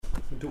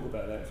We can talk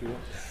about that if you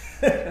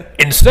want.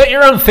 Insert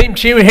your own theme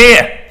tune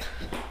here.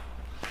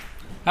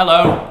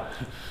 Hello.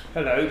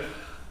 Hello.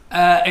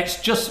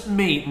 It's just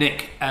me,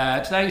 Nick,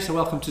 today, so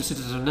welcome to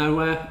Citizen of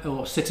Nowhere,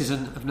 or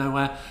Citizen of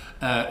Nowhere.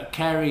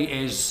 Carey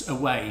is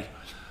away,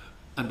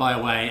 and by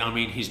away, I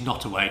mean he's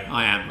not away.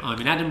 I am.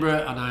 I'm in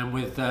Edinburgh, and I'm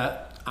with,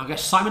 I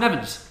guess, Simon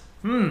Evans.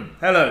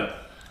 Hello.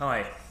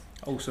 Hi.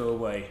 Also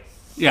away.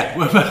 Yeah,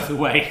 we're both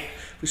away.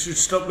 We should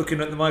stop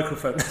looking at the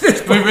microphone.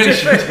 We really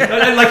should.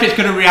 Like it's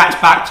going to react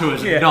back to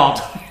us and nod.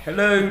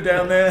 Hello,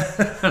 down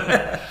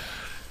there.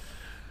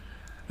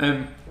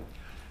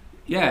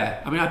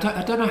 Yeah, I mean, I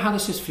don't know how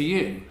this is for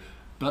you,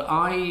 but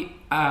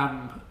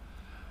I'm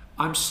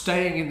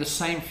staying in the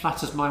same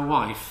flat as my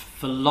wife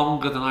for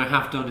longer than I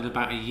have done in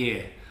about a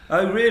year.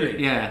 Oh,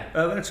 really? Yeah.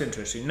 Oh, that's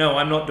interesting. No,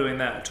 I'm not doing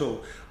that at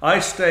all. I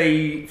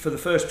stay for the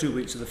first 2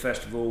 weeks of the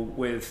festival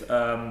with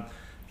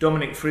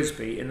Dominic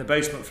Frisby in the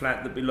basement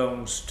flat that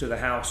belongs to the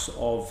house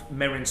of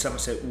Merrin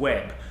Somerset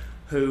Webb,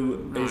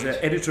 who is an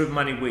editor of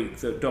Money Week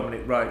that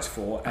Dominic writes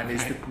for, and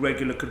is the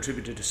regular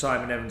contributor to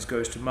Simon Evans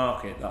Goes to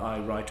Market that I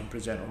write and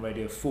present on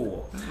Radio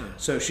 4.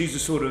 So she's a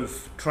sort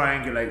of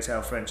triangulates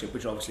our friendship,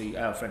 which obviously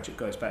our friendship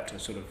goes back to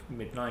sort of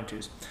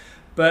mid-90s.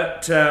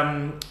 But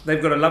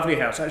they've got a lovely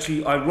house.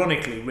 Actually,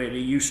 ironically, really,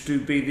 used to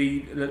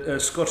be the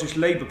Scottish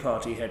Labour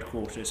Party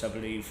headquarters, I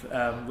believe.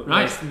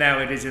 Right. Now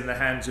it is in the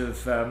hands of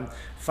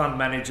fund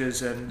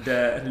managers and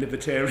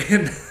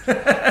libertarian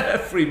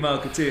free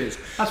marketeers.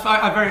 That's why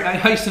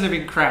I used to live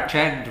in Crouch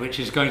End, which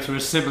is going through a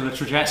similar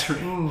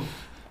trajectory.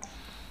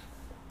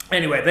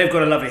 Anyway, they've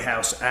got a lovely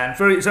house, and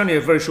it's only a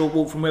very short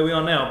walk from where we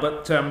are now,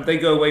 but they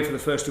go away for the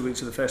first 2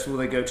 weeks of the festival.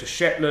 They go to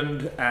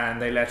Shetland,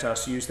 and they let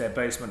us use their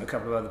basement. A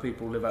couple of other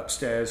people live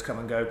upstairs, come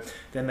and go.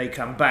 Then they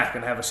come back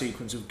and have a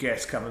sequence of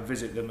guests come and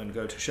visit them and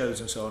go to shows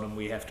and so on, and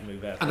we have to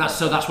move out. And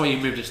that's why you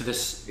moved into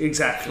this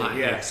exactly flat,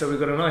 yeah. So we've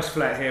got a nice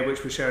flat here,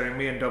 which we're sharing,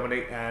 me and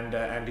Dominic and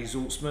Andy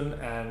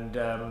Zaltzman,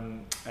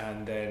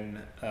 and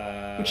then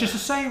which is the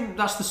same.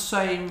 That's the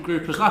same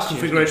group as last year.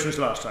 Configuration was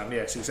last time,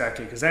 yes,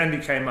 exactly. Because Andy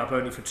came up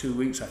only for 2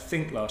 weeks, I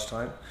think, last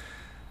time,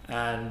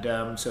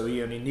 and so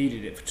he only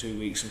needed it for 2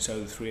 weeks, and so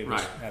the three of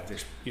us have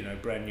this,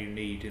 brand new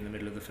need in the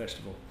middle of the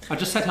festival. I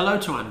just said hello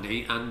to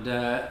Andy, and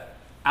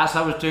as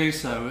I was doing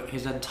so,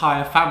 his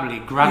entire family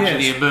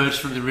gradually emerged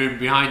from the room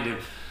behind him.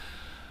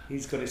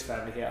 He's got his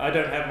family here. I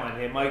don't have mine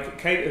here. My wife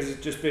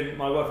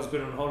has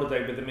been on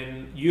holiday with them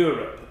in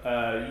Europe,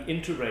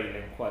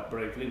 interrailing quite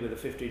bravely with a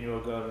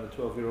 15-year-old girl and a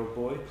 12-year-old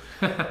boy.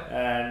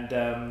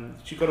 And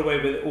she got away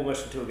with it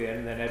almost until the end,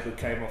 and then Edward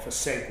came off a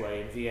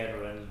Segway in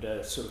Vienna and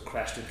sort of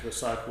crashed into a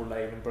cycle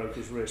lane and broke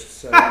his wrist.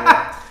 So,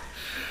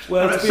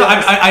 well, so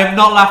I'm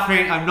not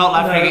laughing. I'm not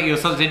laughing at your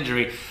son's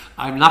injury.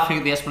 I'm laughing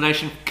at the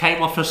explanation.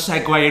 Came off a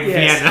Segway in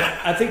Vienna.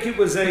 I think it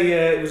was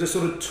a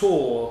sort of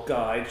tour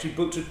guide. She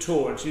booked a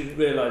tour and she didn't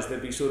realise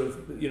there'd be sort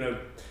of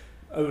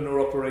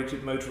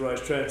owner-operated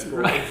motorised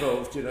transport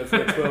involved. For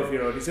a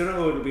 12-year-old. He said,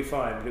 "Oh, it'll be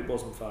fine," but it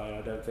wasn't fine.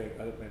 I don't think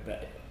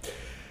that.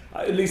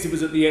 At least it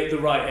was at the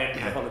right end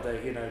of the holiday.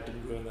 It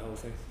didn't ruin the whole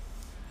thing.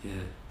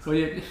 Yeah.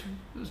 Well,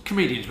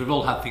 comedians, we've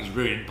all had things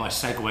ruined by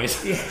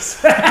segways. Yes.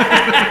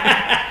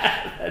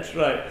 That's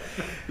right.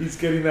 He's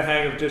getting the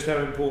hang of just how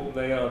important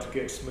they are to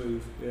get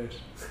smooth. Yes.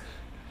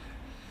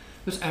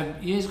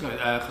 Years ago,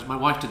 because my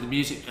wife did the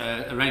music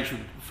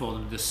arrangement for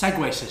them, the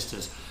Segway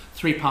Sisters,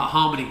 3-part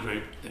harmony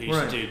group that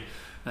used to do,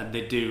 and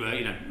they do,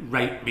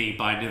 "Rape Me"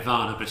 by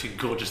Nirvana, but in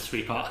gorgeous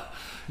 3-part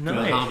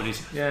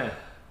harmonies. Yeah.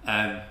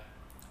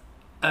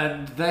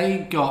 And they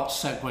got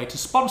Segway to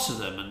sponsor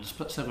them, and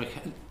Segway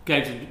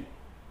gave them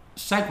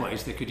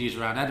Segways they could use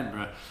around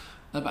Edinburgh.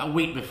 About a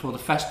week before the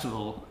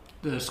festival,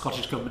 the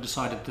Scottish government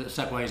decided that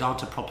Segways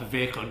aren't a proper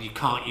vehicle and you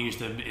can't use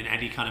them in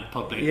any kind of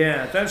public.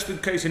 Yeah, that's the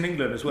case in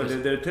England as well.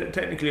 They're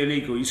technically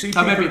illegal. You see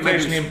people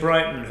occasionally in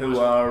Brighton who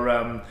are...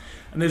 and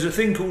there's a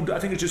thing called, I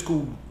think it's just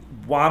called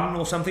One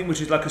or something,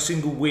 which is like a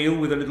single wheel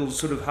with a little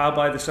sort of hub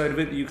either side of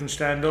it that you can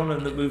stand on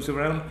and that moves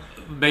around.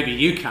 Maybe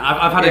you can.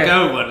 I've had a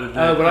go at one.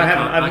 But I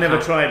haven't. I've never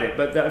tried it.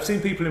 But I've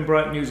seen people in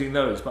Brighton using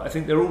those. But I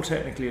think they're all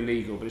technically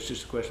illegal. But it's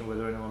just a question of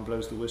whether anyone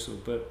blows the whistle.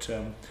 But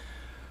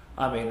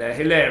I mean, they're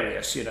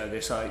hilarious. We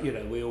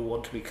all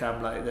want to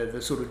become like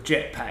the sort of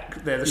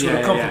jetpack. They're the sort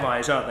of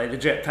compromise, aren't they? The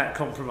jetpack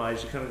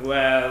compromise. You kind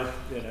of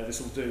this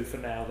will do for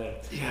now. Then.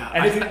 Yeah.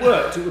 And if it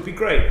worked, it would be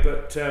great.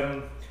 But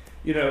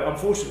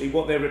unfortunately,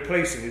 what they're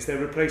replacing is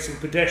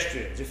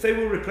pedestrians. If they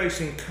were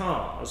replacing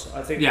cars,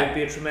 I think it'd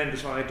be a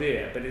tremendous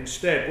idea. But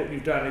instead, what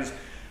you've done is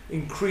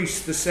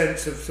increase the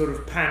sense of sort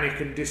of panic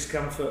and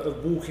discomfort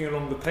of walking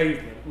along the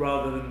pavement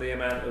rather than the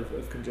amount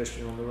of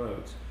congestion on the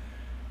roads.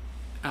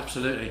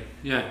 Absolutely,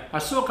 yeah. I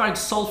saw a guy in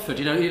Salford,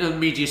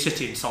 Media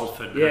City in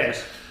Salford.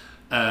 Yes.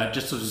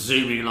 Just sort of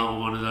zooming along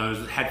one of those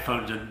with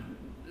headphones and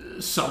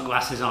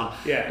sunglasses on.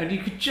 Yeah. And you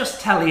could just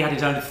tell he had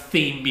his own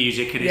theme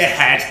music in his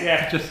head.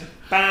 Yeah. Just...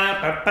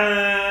 Yeah.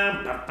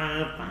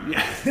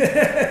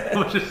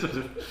 Just sort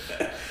of...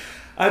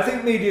 I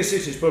think Media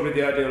City is probably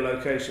the ideal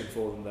location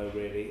for them, though.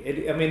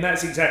 Really, I mean,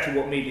 that's exactly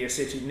what Media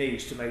City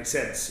needs to make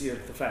sense. You know,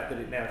 the fact that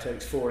it now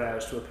takes 4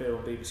 hours to appear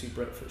on BBC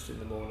Breakfast in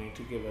the morning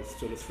to give a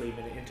sort of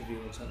 3-minute interview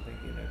or something.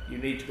 You know, you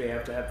need to be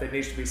able to have. There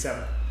needs to be some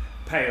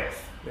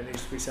payoff. There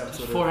needs to be some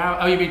sort of 4 hours.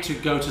 Oh, you mean to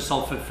go to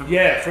Salford from?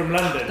 Yeah, from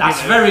London.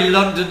 That's very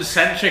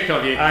London-centric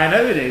of you. I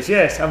know it is.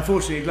 Yes,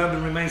 unfortunately,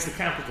 London remains the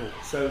capital,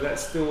 so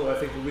that's still, I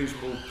think, a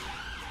reasonable.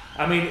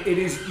 I mean, it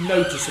is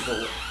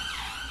noticeable.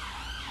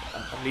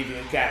 I'm leaving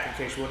a gap in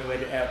case you want to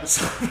edit out the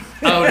song.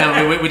 Oh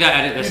no, we don't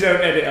edit this. You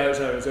don't edit out,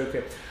 so it's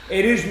okay.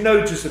 It is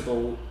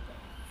noticeable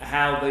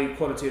how the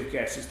quality of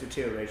guests has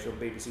deteriorated on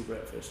BBC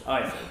Breakfast,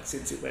 I think,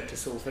 since it went to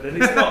Salford. And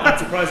it's not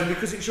unsurprising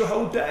because it's your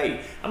whole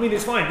day. I mean,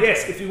 it's fine,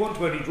 yes, if you want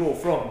to only draw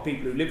from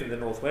people who live in the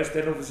Northwest,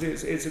 then obviously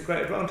it's a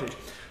great advantage.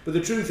 But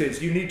the truth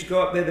is, you need to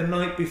go up there the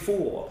night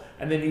before,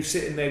 and then you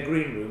sit in their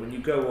green room and you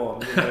go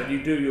on, and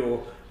you do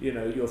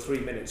your 3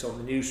 minutes on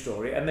the news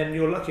story, and then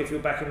you're lucky if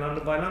you're back in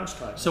London by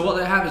lunchtime. So what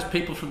they have is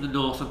people from the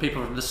north and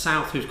people from the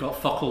south who've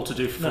got fuck all to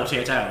do for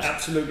 48 hours.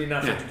 Absolutely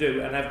nothing to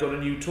do, and I've got a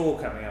new tour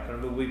coming up,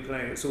 and we'll be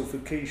playing at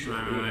Salford Quiche.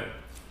 Right.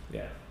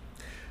 Yeah.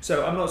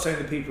 So I'm not saying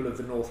the people of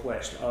the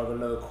Northwest are of a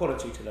lower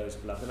quality to those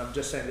of London. I'm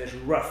just saying there's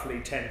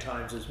roughly 10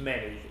 times as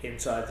many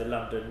inside the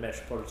London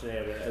metropolitan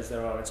area as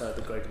there are inside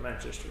the Greater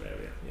Manchester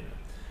area. You know,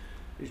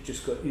 it's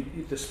just got the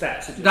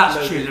stats. Are just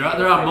That's true. There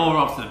are more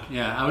of them.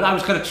 Yeah, I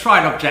was going to try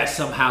and object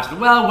somehow.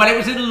 Well, when it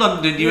was in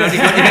London, you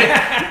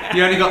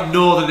only got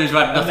Northerners who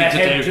had nothing to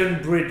do.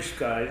 Hebden Bridge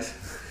guys.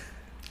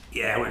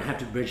 Yeah, we're at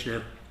Hebden Bridge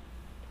now.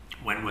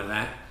 When we're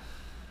there.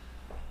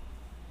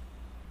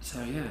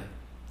 So yeah.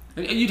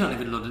 And you don't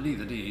live in London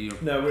either, do you?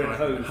 No, we're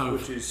in Hove,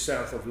 which is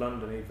south of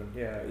London even.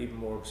 Yeah, even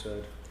more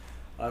absurd.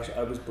 I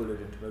was bullied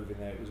into moving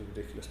there. It was a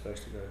ridiculous place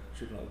to go.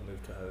 Should not have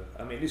moved to Hove.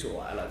 I mean, it's all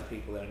right. I like the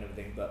people there and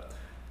everything, but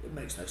it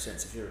makes no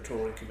sense if you're a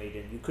touring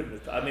comedian. You couldn't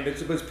have... I mean, I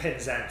suppose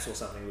Penzance or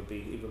something would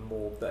be even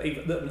more... But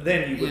even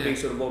then you would be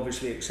sort of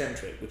obviously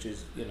eccentric, which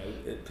is,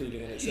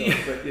 appealing in itself.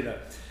 But,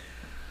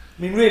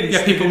 I mean, really...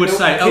 Yeah, people would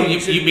say,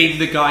 you mean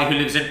the guy who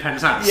lives in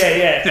Penzance?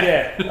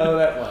 Yeah. Oh,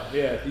 that one.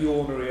 Yeah, the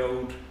ornery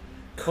old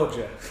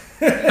codger.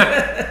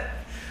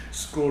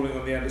 Scrawling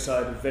on the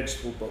underside of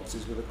vegetable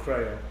boxes with a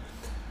crayon.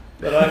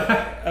 But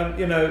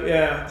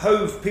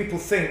Hove, people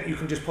think you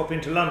can just pop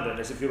into London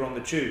as if you're on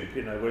the tube,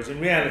 whereas in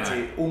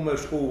reality,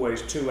 almost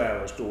always 2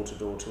 hours door to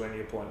door to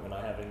any appointment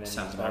I have in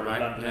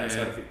London,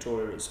 outside of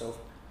Victoria itself.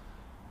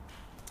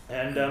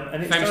 And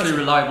it's famously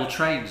reliable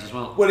trains as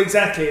well. Well,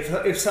 exactly.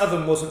 If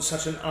Southern wasn't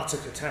such an utter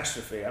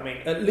catastrophe, I mean,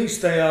 at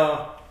least they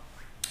are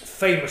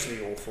famously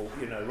awful,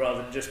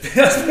 rather than just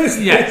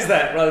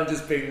rather than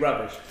just being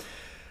rubbish.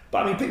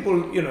 But I mean,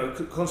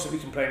 people, constantly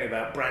complaining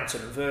about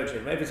Branton and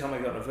Virgin. Every time I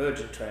get on a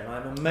Virgin train,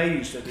 I'm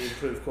amazed at the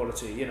improved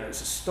quality.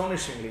 It's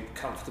astonishingly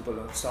comfortable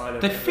and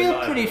silent. They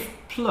feel pretty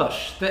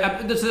plush.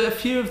 There's a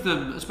few of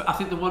them. I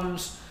think the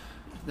ones,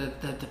 the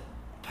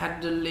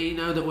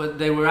Pendolino, that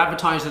they were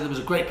advertising them as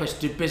a great place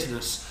to do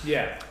business.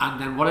 Yeah. And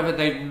then whatever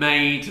they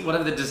made,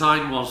 whatever the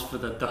design was for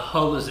the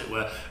hull, as it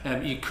were,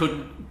 you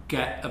couldn't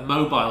get a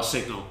mobile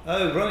signal.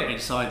 Oh, right.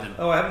 Inside them.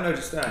 Oh, I haven't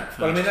noticed that.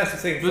 Well, I mean, that's the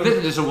thing. But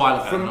this is a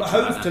while ago. From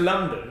Hove to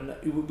London,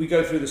 we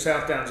go through the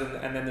South Downs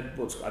and then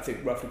what's I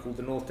think roughly called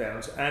the North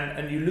Downs,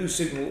 and you lose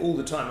signal all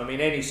the time. I mean,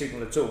 any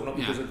signal at all, not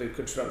because of the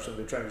construction of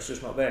the train, it's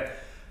just not there.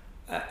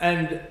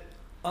 And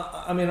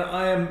I mean,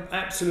 I am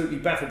absolutely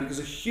baffled because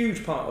a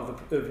huge part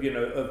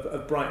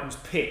of Brighton's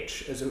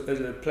pitch as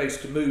a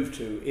place to move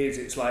to is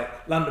it's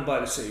like London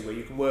by the sea, where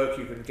you can work,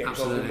 you can get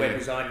involved in web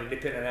design, you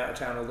nip in and out of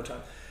town all the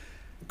time.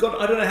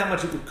 God, I don't know how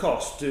much it would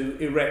cost to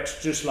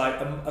erect just like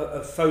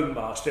a phone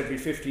mast every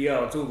 50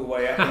 yards all the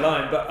way up the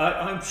line, but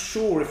I'm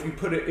sure if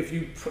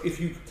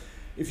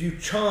you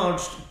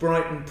charged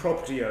Brighton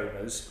property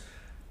owners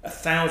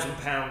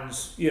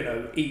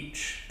 £1,000,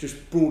 each,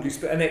 just broadly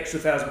an extra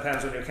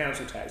 £1,000 on your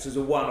council tax as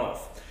a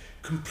one-off,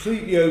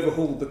 completely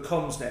overhauled the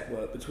comms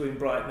network between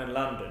Brighton and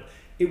London,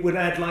 it would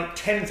add like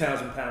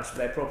 £10,000 to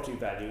their property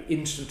value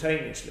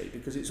instantaneously,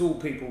 because it's all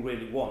people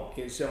really want.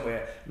 It's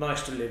somewhere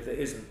nice to live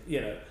that isn't,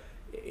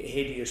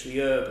 hideously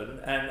urban,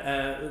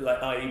 and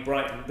i.e.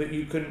 Brighton, but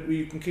you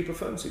can keep a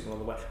phone signal on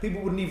the way.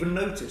 People wouldn't even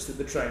notice that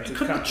the trains had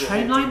come to a halt. Couldn't the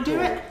train line do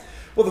it?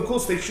 Well, of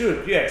course they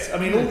should, yes. I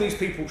mean, all these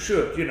people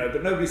should,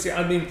 but nobody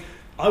I mean,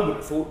 I would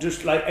have thought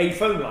just like a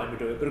phone line would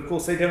do it, but of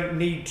course they don't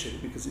need to,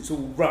 because it's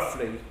all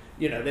roughly,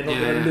 they're not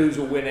going to lose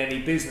or win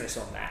any business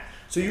on that.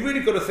 So you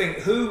really got to think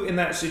who in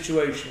that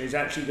situation is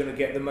actually going to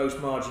get the most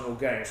marginal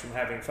gains from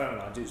having phone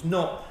lines. It's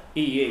not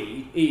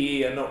EE.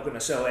 EE are not going to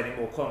sell any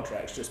more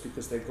contracts just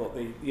because they've got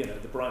the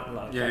Brighton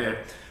line. Yeah.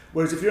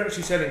 Whereas if you're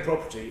actually selling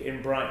property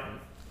in Brighton,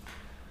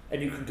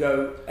 and you can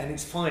go, and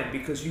it's fine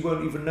because you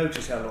won't even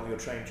notice how long your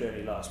train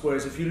journey lasts.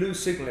 Whereas if you lose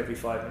signal every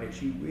 5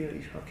 minutes, you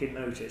really fucking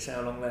notice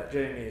how long that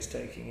journey is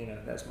taking.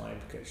 That's my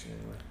implication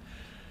anyway.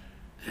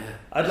 Yeah.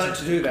 I'd like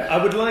to do that.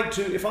 I would like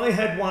to, if I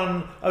had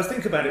one, I was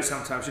thinking about it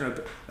sometimes,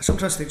 but I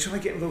sometimes think, should I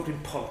get involved in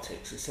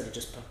politics instead of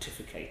just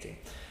pontificating?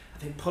 I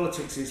think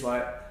politics is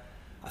like,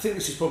 I think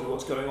this is probably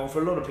what's going on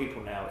for a lot of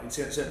people now. It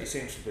certainly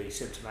seems to be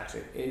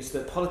symptomatic, is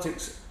that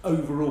politics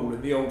overall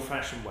in the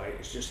old-fashioned way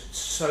is just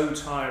so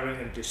tiring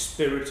and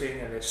dispiriting,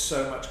 and there's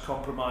so much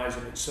compromise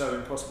and it's so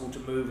impossible to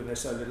move and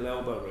there's so little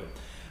elbow room.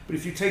 But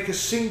if you take a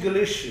single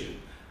issue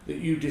that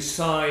you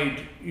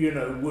decide,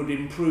 would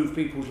improve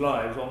people's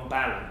lives on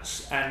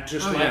balance, and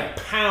just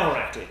power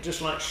at it,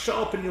 just like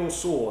sharpen your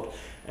sword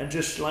and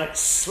just like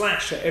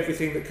slash at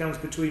everything that comes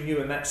between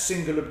you and that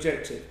single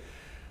objective,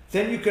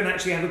 then you can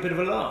actually have a bit of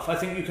a laugh. I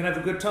think you can have a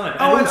good time.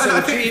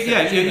 I think,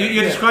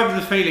 you're describing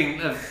the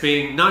feeling of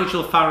being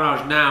Nigel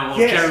Farage now or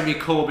Jeremy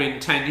Corbyn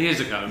 10 years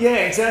ago. Yeah,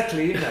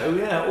 exactly.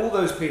 All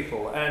those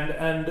people,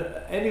 and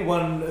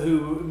anyone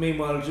who,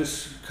 meanwhile,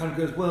 just kind of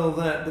goes, well,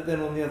 that, but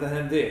then on the other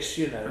hand, this.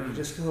 You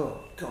just go,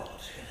 oh God,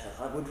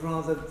 I would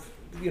rather,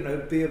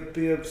 be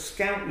a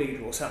scout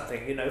leader or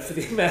something, for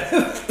the amount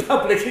of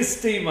public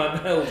esteem I'm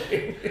held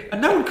in.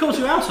 And no one calls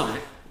you out on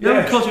it. No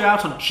one calls you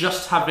out on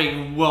just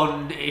having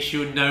one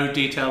issue and no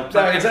detailed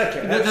plan. No,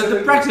 exactly.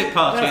 The Brexit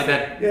Party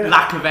and the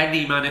lack of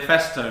any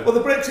manifesto. Well, the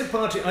Brexit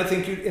Party, I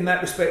think, in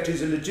that respect,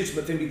 is a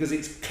legitimate thing because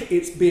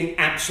it's being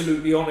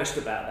absolutely honest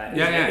about that.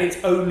 Its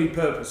only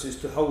purpose is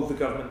to hold the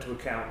government to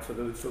account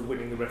for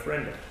winning the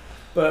referendum.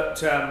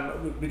 But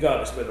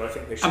regardless of whether I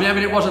think they should. I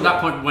mean, it was at that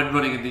point when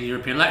running in the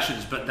European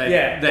elections, but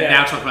they're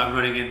now talking about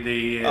running in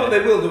the. They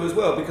will do as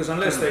well, because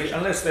unless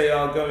they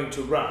are going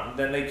to run,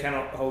 then they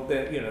cannot hold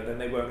then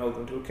they won't hold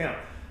them to account.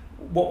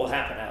 What will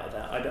happen out of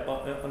that,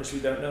 I honestly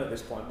don't know at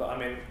this point. But I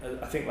mean,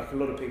 I think like a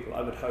lot of people,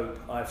 I would hope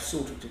I've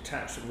sort of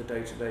detached from the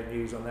day-to-day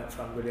news on that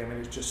front. Really, I mean,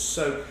 it's just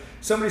so.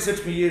 Somebody said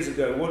to me years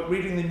ago,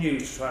 reading the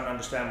news to try and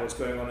understand what's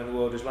going on in the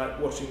world is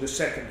like watching the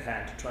second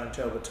hand to try and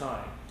tell the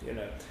time.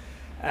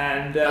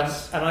 And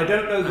I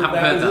don't know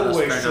that was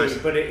always true,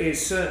 but it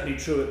is certainly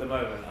true at the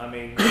moment. I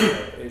mean,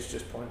 it's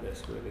just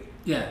pointless, really.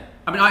 Yeah,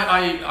 I mean,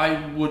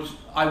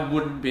 I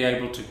wouldn't be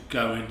able to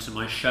go into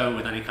my show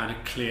with any kind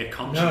of clear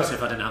conscience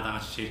if I didn't have that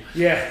attitude.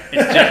 Yeah,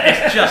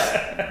 it's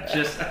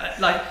just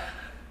like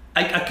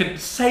I could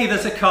say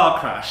there's a car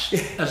crash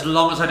as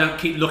long as I don't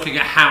keep looking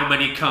at how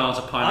many cars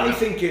are piling up. I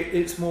think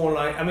it's more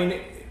like, I mean,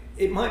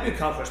 it might be a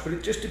car crash, but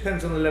it just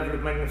depends on the level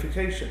of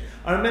magnification.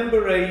 I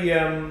remember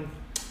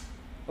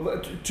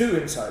two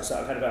insights that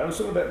I've had about it. I was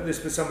talking about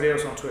this with somebody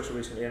else on Twitter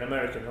recently, an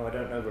American who I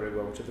don't know very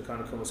well, which are the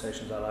kind of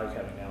conversations I like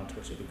having now on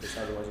Twitter, because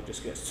otherwise it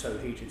just gets so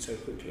heated so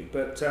quickly.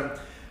 But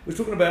we're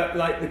talking about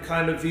like the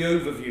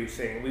overview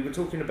thing. We were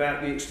talking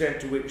about the extent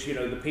to which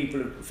the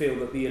people feel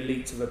that the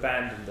elites have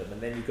abandoned them,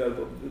 and then you go,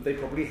 well, they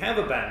probably have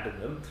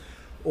abandoned them,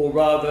 or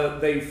rather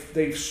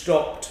they've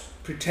stopped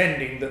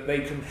pretending that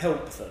they can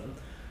help them.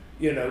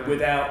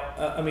 Without,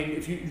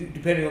 if you,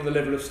 depending on the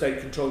level of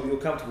state control that you're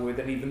comfortable with,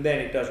 and even then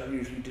it doesn't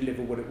usually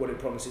deliver what it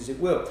promises it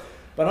will.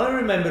 But I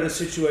remember a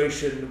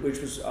situation which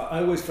was,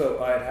 I always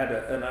felt I had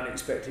an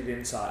unexpected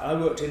insight. I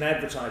worked in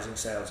advertising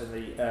sales in the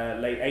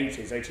late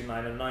 80s,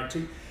 89 and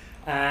 90.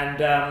 And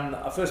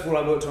first of all,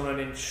 I worked on an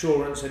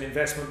insurance and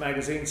investment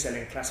magazine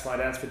selling classified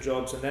ads for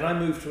jobs. And then I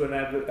moved to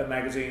a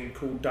magazine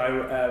called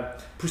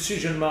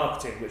Precision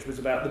Marketing, which was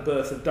about the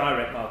birth of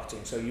direct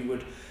marketing. So you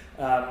would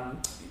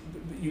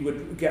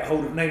get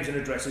hold of names and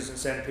addresses and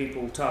send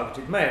people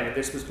targeted mail, and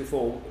this was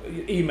before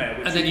email.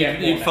 And then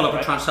you'd follow up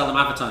and try and sell them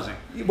advertising.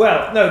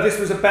 Well, no, this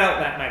was about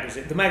that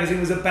magazine. The magazine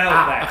was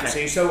about that, you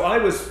see. So I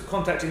was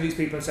contacting these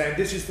people and saying,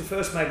 this is the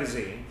first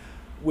magazine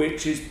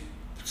which is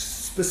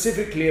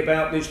specifically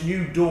about this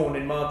new dawn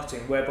in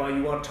marketing whereby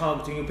you are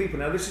targeting your people.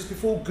 Now, this is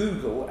before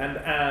Google and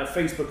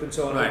Facebook and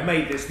so on have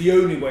made this the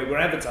only way we're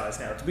advertised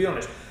now. To be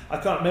honest, I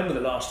can't remember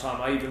the last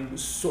time I even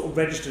sort of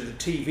registered a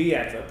TV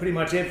advert. Pretty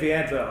much every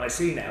advert I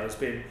see now has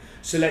been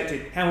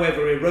selected,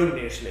 however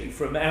erroneously,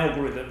 from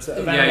algorithms that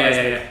have analysed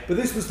it. But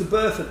this was the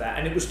birth of that,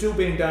 and it was still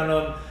being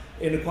done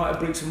in quite a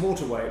bricks and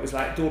mortar way. It was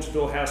like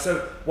door-to-door house.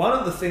 So one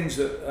of the things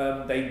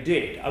that they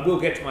did, I will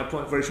get to my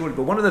point very shortly,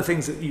 but one of the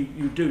things that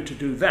you do to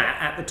do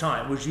that at the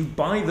time was you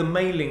buy the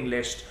mailing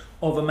list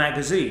of a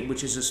magazine,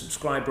 which is a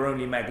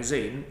subscriber-only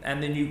magazine,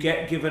 and then you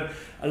get given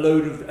a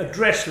load of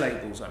address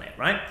labels on it,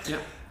 right? Yeah.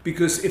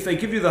 Because if they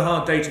give you the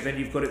hard data, then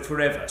you've got it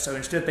forever. So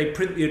instead they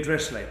print the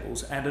address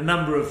labels, and a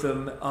number of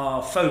them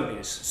are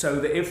phonies,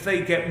 so that if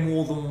they get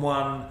more than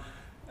one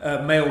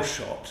mail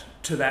shot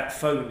to that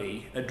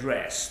phony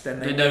address, then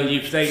they know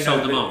you've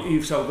sold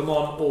them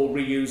on or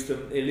reused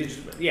them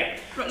illegitimately. Yeah.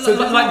 So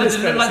like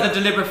the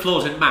deliberate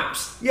flaws in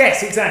maps.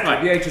 Yes, exactly.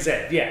 Right. The A to Z.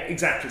 Yeah,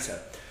 exactly so.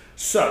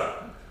 So,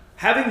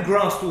 having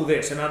grasped all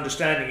this and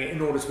understanding it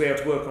in order to be able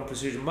to work on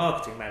Precision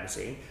Marketing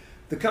magazine,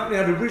 the company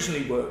I'd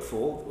originally worked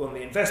for on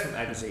the investment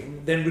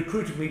magazine then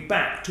recruited me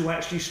back to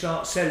actually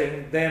start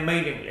selling their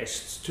mailing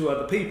lists to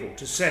other people,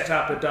 to set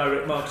up a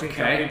direct marketing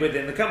company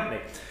within the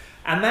company.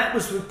 And that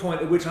was the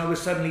point at which I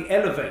was suddenly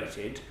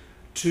elevated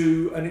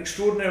to an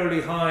extraordinarily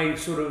high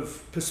sort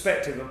of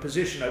perspective and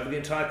position over the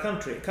entire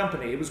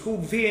company. It was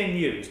called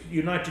VNU,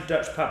 United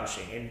Dutch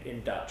Publishing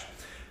in Dutch,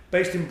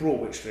 based in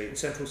Broadwick Street in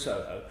central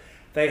Soho.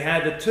 They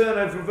had a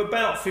turnover of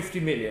about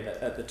 50 million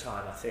at the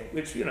time, I think,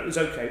 which was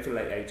okay for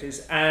late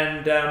 80s,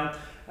 and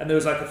there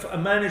was like a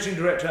managing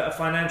director, a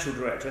financial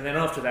director, and then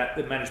after that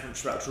the management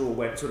structure all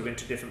went sort of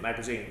into different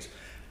magazines.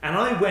 And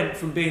I went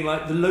from being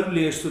like the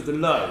lowliest of the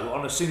low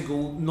on a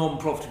single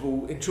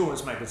non-profitable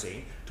insurance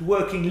magazine to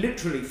working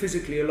literally,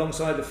 physically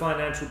alongside the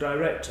financial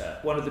director,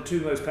 one of the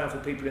two most powerful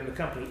people in the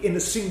company, in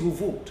a single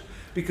vault,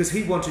 because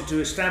he wanted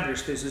to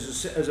establish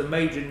this as a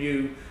major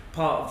new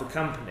part of the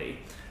company.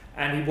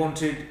 And he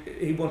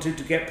wanted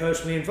to get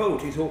personally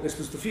involved. He thought this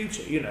was the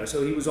future,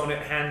 so he was on it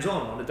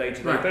hands-on a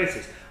day-to-day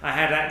basis. I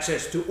had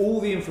access to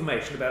all the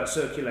information about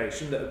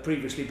circulation that had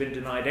previously been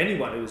denied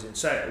anyone who was in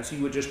sales.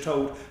 You were just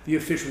told the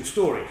official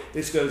story.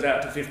 This goes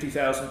out to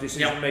 50,000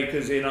 decision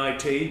makers in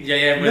IT.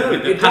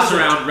 With the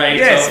pass-around rate.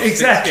 Yes,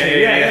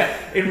 exactly.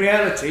 In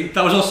reality,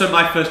 that was also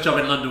my first job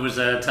in London, was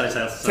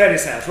telesales. So.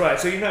 Telesales, right?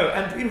 So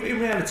and in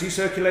reality,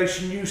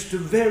 circulation used to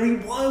vary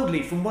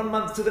wildly from one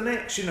month to the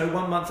next. 1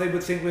 month they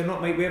would think we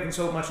haven't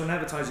sold much on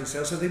advertising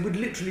sales, so they would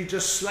literally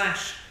just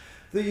slash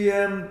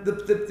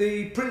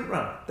the print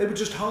run. They would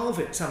just halve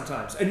it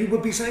sometimes, and you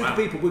would be saying to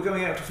people, we're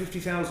going out to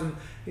 50,000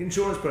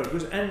 insurance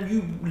brokers, and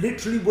you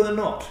literally were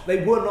not.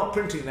 They were not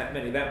printing that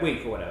many that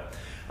week or whatever.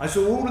 I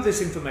saw all of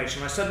this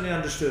information. I suddenly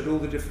understood all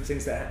the different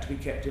things that had to be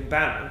kept in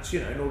balance,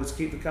 in order to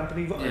keep the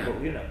company viable,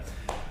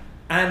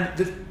 And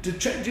the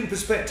change in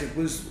perspective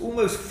was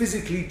almost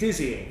physically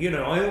dizzying.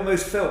 I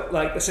almost felt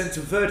like a sense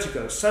of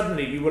vertigo.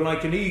 Suddenly you were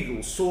like an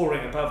eagle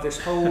soaring above this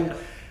whole,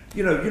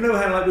 you know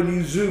how like when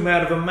you zoom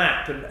out of a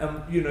map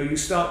and you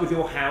start with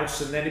your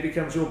house and then it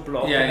becomes your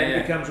block and then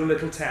it becomes your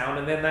little town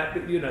and then that,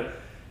 it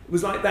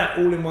was like that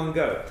all in one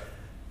go.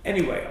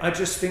 Anyway, I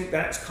just think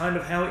that's kind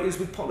of how it is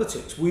with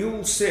politics. We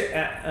all sit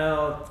at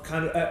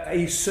at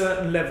a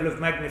certain level of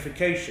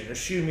magnification,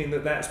 assuming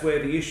that that's where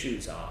the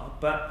issues are.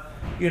 But,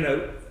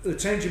 the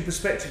change in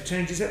perspective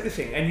changes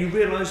everything. And you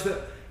realise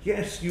that,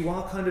 yes, you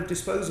are kind of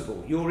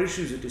disposable. Your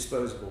issues are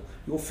disposable.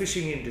 Your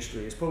fishing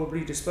industry is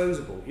probably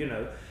disposable,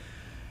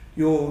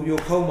 Your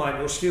coal mine,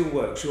 your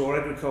steelworks, your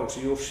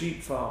agriculture, your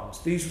sheep farms.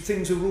 These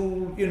things are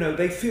all,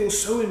 they feel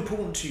so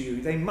important to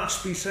you. They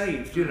must be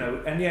saved,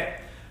 and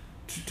yet...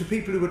 To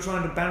people who are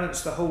trying to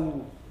balance the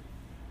whole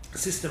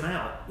system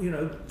out,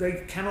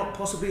 they cannot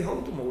possibly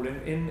hold them all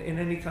in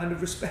any kind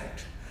of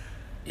respect.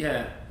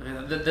 Yeah, I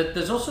mean,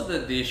 there's also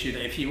the issue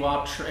that if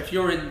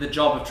you're in the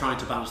job of trying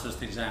to balance those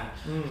things out,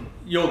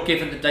 you're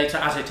given the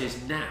data as it is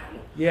now.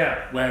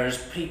 Yeah. Whereas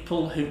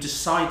people who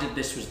decided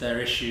this was their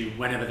issue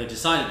whenever they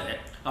decided it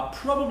are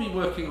probably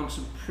working on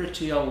some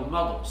pretty old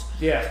models.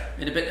 Yeah.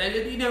 In a bit,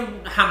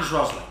 Hans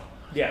Rosling.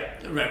 Yeah.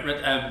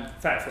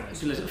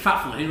 Fatfulness.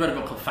 Fatfulness. He wrote a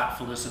book called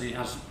Fatfulness, and he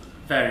has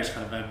various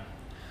kind of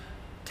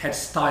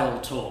TED-style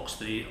talks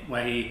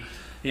where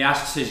he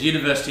asks his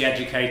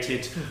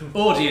university-educated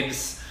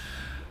audience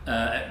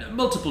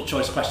multiple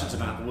choice questions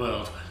about the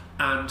world,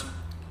 and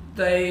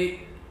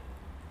they,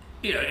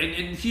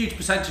 in huge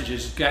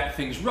percentages, get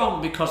things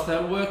wrong because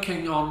they're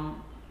working on.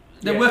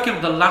 They're working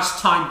on the last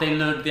time they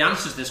learned the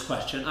answer to this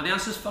question, and the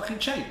answer's fucking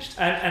changed.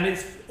 And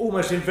it's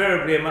almost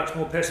invariably a much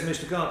more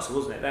pessimistic answer,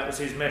 wasn't it? That was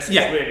his message,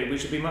 really. We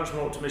should be much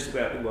more optimistic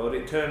about the world.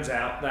 It turns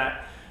out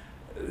that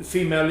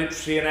female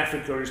literacy in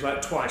Africa is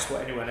like twice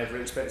what anyone ever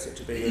expects it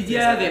to be. The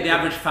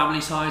average family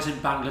size in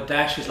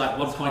Bangladesh is like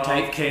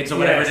 1.8 kids or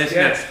whatever it is.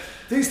 Yes.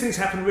 These things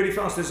happen really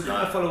fast. There's a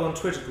guy I follow on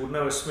Twitter called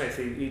Noah Smith.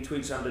 He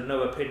tweets under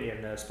No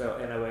Opinion, spelled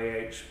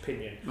Noah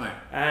Opinion. Right.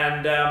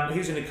 And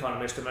he's an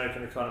economist,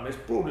 American economist,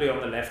 broadly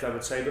on the left, I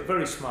would say, but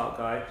very smart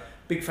guy.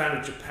 Big fan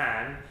of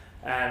Japan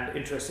and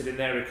interested in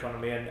their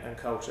economy and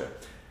culture.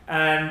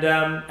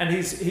 And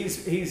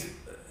he's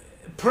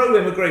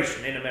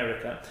pro-immigration in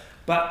America,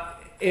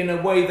 but in a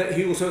way that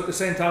he also at the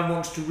same time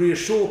wants to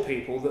reassure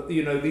people that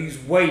these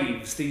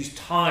waves, these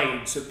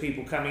tides of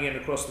people coming in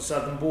across the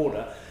southern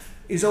border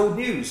is old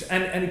news,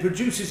 and he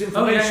produces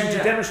information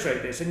to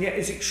demonstrate this, and yet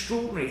it's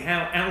extraordinary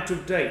how out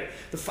of date.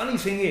 The funny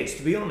thing is,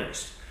 to be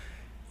honest,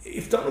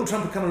 if Donald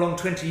Trump had come along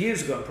 20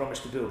 years ago and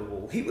promised to build a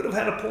wall, he would have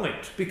had a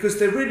point, because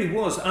there really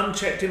was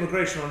unchecked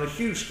immigration on a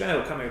huge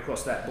scale coming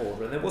across that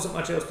border, and there wasn't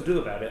much else to do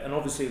about it, and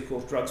obviously, of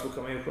course, drugs were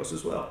coming across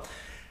as well.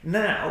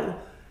 Now,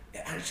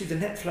 actually the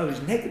net flow is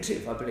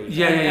negative, I believe.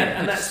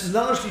 And that's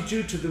largely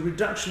due to the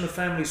reduction of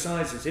family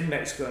sizes in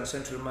Mexico and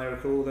Central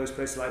America, all those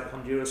places like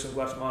Honduras and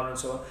Guatemala and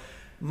so on.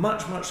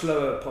 Much, much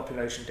lower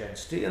population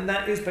density, and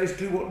that is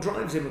basically what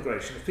drives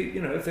immigration. If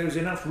people, if there's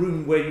enough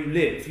room where you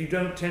live, you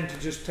don't tend to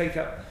just take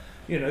up,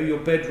 your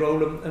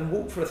bedroll and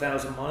walk for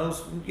 1,000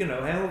 miles,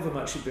 however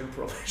much you've been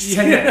promised.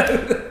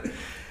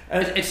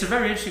 It's a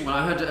very interesting one.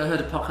 I heard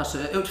a podcast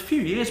a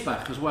few years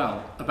back as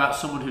well about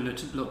someone who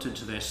looked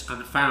into this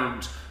and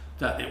found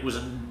that it was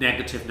a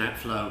negative net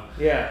flow.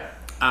 Yeah.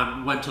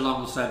 And went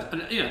along and said,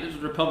 and there's a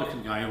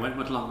Republican guy who went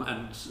along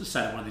and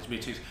said at one of these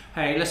meetings,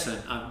 "Hey, listen,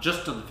 I've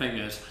just done the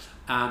figures.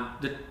 And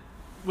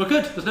we're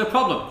good. There's no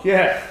problem."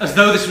 Yeah. As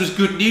though this was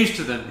good news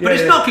to them, but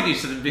it's not good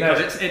news to them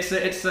because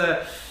it's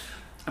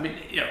I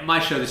mean, my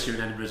show this year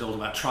in Edinburgh is all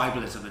about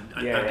tribalism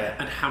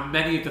and how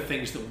many of the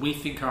things that we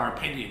think are our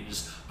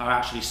opinions are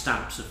actually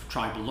stamps of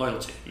tribal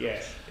loyalty.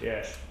 Yes.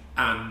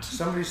 And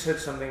somebody said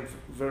something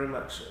very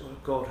much. Oh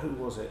God, who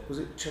was it? Was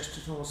it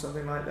Chesterton or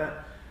something like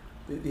that?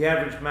 The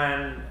average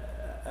man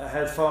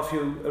has far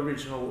fewer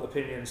original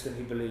opinions than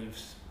he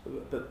believes.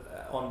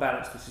 But on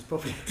balance, this is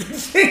probably a good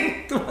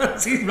thing. The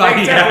ones he's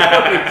made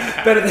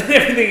out better than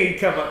everything he'd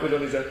come up with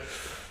on his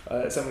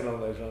own. Something along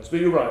those lines. But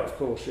you're right, of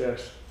course,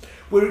 yes.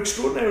 We're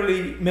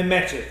extraordinarily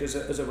mimetic as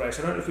a race.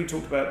 I don't know if we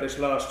talked about this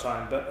last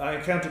time, but I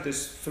encountered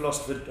this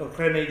philosopher,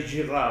 René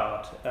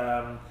Girard,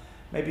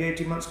 maybe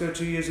 18 months ago,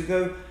 2 years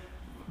ago.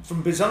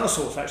 From bizarre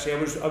source, actually,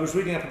 I was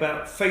reading up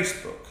about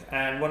Facebook,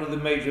 and one of the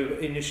major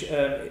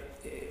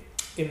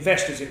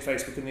investors in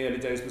Facebook in the early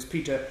days was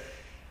Peter.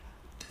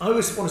 I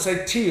always want to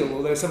say Thiel,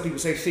 although some people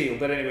say Thiel,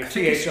 but anyway,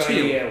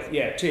 Thiel.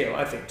 Yeah, Thiel,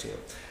 I think Thiel.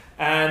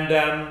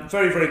 And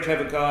very, very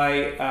clever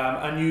guy,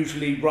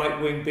 unusually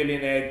right-wing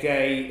billionaire,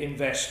 gay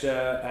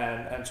investor,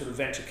 and sort of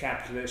venture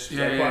capitalist.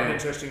 Quite an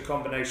interesting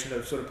combination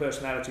of sort of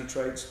personality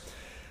traits.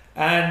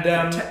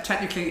 And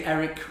technically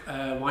Eric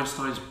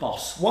Weinstein's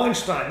boss.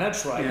 Weinstein,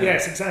 that's right. Yeah.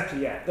 Yes,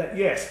 exactly. Yeah,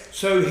 yes.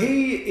 So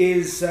he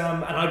is,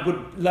 and I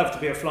would love to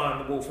be a fly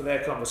on the wall for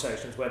their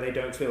conversations where they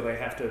don't feel they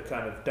have to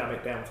kind of dumb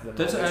it down for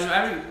them.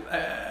 Eric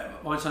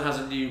Weinstein has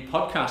a new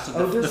podcast,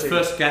 and the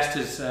first guest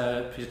is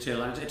Peter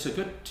Thiel, and it's a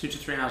good 2 to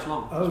 3 hours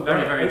long. Oh,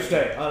 very, very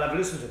interesting. I'll have a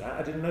listen to that.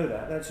 I didn't know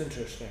that. That's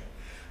interesting.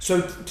 So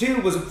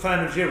Thiel was a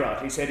fan of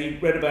Girard. He said he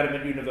read about him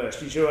at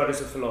university. Girard is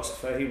a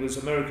philosopher. He was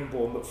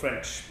American-born but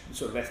French,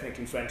 sort of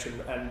ethnically French,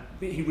 and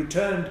he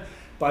returned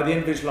by the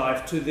end of his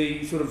life to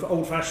the sort of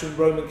old-fashioned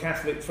Roman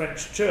Catholic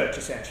French Church,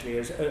 essentially,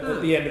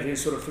 at the end of his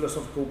sort of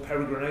philosophical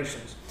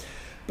peregrinations.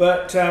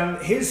 But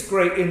his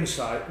great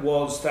insight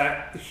was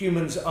that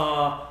humans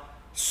are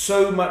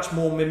so much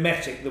more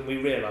mimetic than we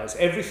realise.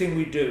 Everything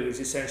we do is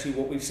essentially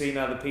what we've seen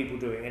other people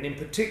doing, and in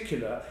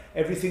particular,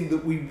 everything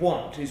that we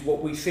want is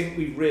what we think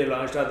we've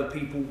realised other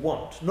people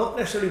want. Not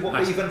necessarily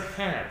what they even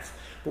have,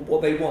 but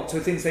what they want. So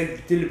things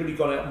they've deliberately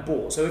gone out and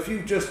bought. So if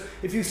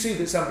you see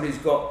that somebody's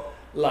got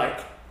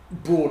like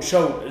broad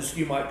shoulders,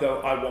 you might go,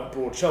 I want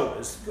broad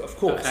shoulders. Of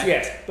course,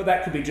 yes, but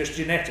that could be just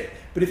genetic.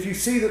 But if you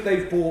see that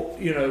they've bought,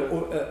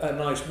 a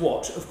nice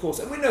watch, of course,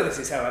 and we know this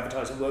is how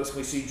advertising works, and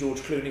we see George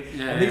Clooney,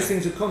 and these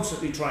things are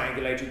constantly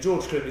triangulated.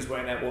 George Clooney's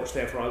wearing that watch,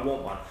 therefore I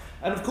want one.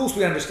 And of course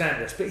we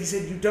understand this, but he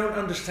said you don't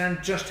understand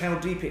just how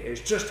deep it is,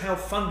 just how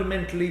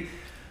fundamentally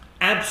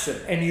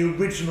absent any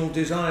original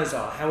desires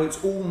are, how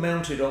it's all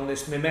mounted on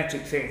this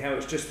mimetic thing, how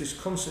it's just this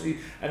constantly,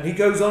 and he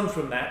goes on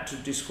from that to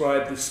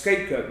describe the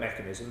scapegoat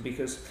mechanism,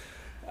 because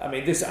I'm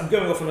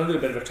going off on a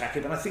little bit of a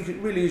tangent, but I think it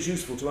really is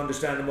useful to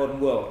understand the modern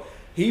world.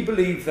 He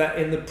believed that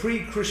in the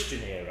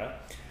pre-Christian era,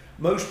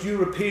 most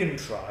European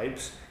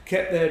tribes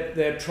kept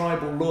their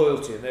tribal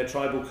loyalty and their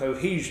tribal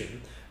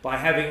cohesion by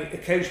having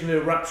occasional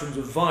eruptions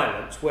of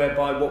violence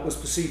whereby what was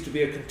perceived to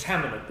be a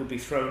contaminant would be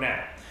thrown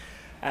out.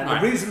 And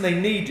the reason they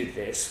needed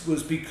this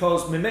was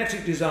because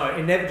mimetic desire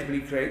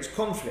inevitably creates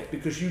conflict,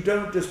 because you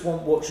don't just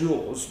want what's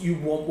yours, you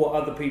want what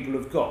other people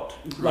have got,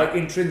 like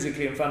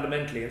intrinsically and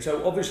fundamentally. And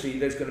so obviously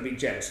there's going to be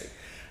jealousy.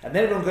 And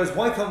then everyone goes,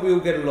 why can't we all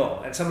get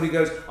along? And somebody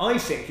goes, I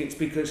think it's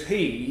because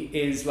he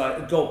is like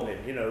a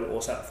goblin,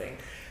 or something.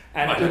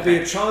 And it will be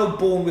a child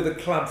born with a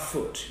club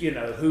foot,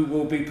 who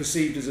will be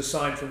perceived as a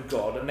sign from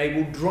God, and they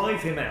will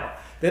drive him out.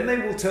 Then they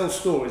will tell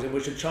stories in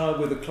which a child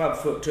with a club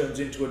foot turns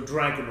into a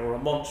dragon or a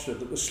monster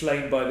that was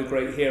slain by the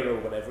great hero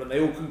or whatever, and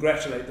they all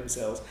congratulate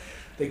themselves.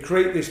 They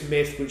create this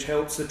myth which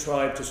helps the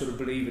tribe to sort of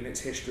believe in its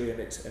history and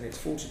its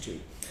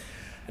fortitude.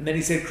 And then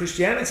he said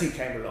Christianity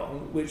came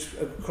along, which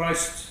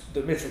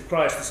the myth of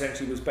Christ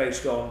essentially was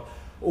based on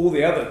all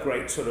the other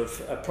great sort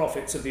of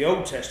prophets of the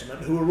Old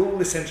Testament, who are all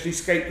essentially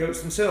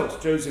scapegoats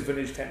themselves. Joseph and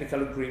his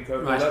technicoloured green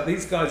coat, all that.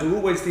 These guys are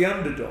always the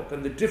underdog,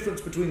 and the difference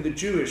between the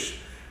Jewish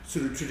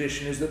sort of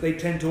tradition is that they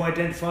tend to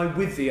identify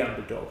with the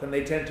underdog, and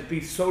they tend to be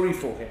sorry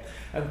for him.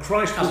 And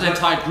Christ as an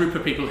entire group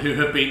of people who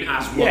have been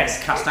as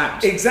once cast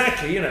out.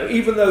 Exactly,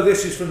 even though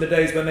this is from the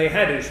days when they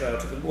had Israel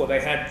to them, they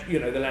had,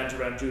 the lands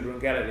around Judah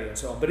and Galilee and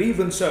so on. But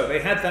even so, they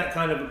had that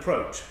kind of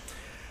approach.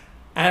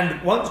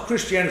 And once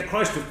Christianity,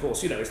 Christ, of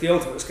course, is the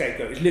ultimate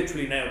scapegoat, is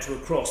literally nailed to a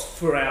cross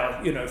for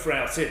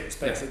our sins,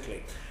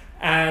 basically.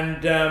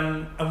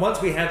 Yeah. And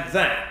once we had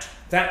that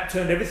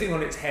turned everything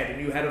on its head, and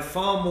you had a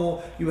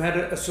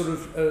sort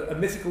of a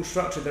mythical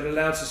structure that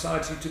allowed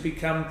society to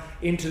become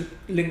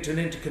interlinked and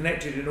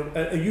interconnected in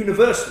a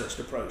universalist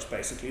approach,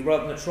 basically,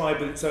 rather than a tribe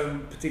with its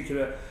own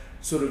particular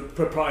sort of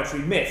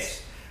proprietary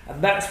myths.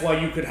 And that's why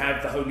you could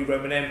have the Holy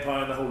Roman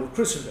Empire and the whole of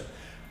Christendom.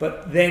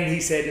 But then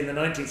he said in the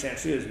 19th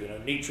century, as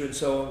Nietzsche and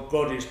so on,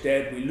 God is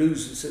dead, we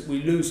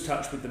lose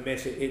touch with the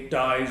myth, it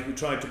dies, we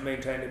try to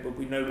maintain it, but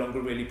we no longer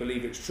really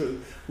believe it's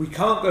true. We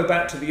can't go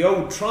back to the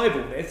old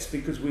tribal myths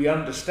because we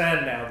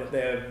understand now that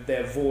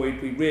they're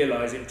void, we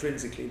realise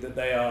intrinsically that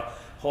they are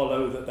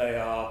hollow, that they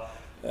are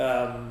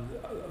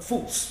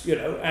false,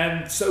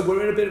 and so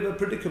we're in a bit of a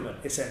predicament,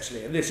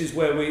 essentially. And this is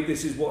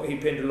what he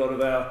pinned a lot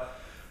of our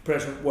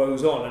present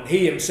woes on. And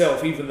he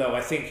himself, even though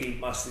I think he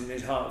must in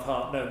his heart of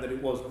heart known that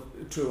it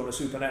wasn't true on a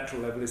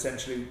supernatural level,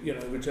 essentially,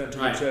 returned to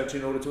the church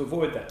in order to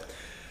avoid that.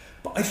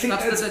 But I think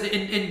that's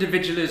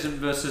individualism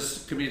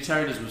versus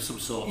communitarianism of some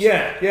sort.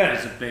 Yeah.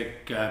 Is a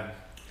big.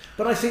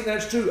 But I think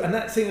that's true, and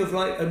that thing of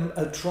like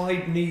a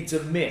tribe needs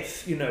a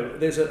myth.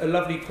 There's a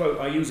lovely quote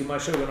I use in my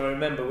show when I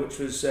remember, which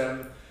was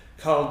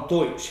Karl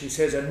Deutsch. He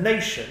says, "A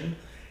nation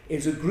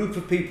is a group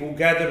of people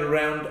gathered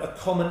around a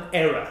common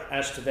error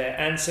as to their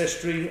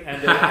ancestry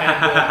and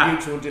a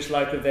mutual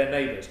dislike of their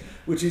neighbours,"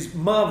 which is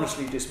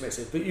marvellously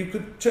dismissive. But you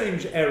could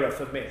change error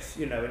for myth,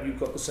 and you've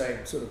got the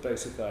same sort of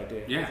basic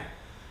idea. Yeah.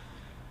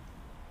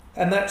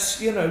 And that's,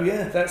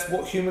 that's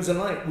what humans are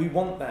like. We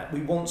want that.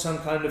 We want some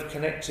kind of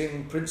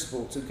connecting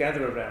principle to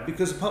gather around.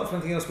 Because apart from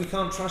anything else, we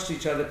can't trust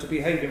each other to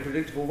behave in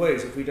predictable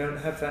ways if we don't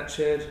have that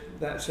shared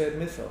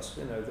mythos.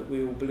 That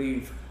we all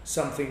believe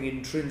something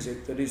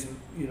intrinsic that isn't,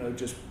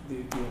 just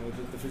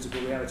the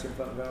physical reality in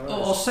front of our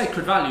eyes. Or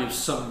sacred values,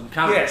 some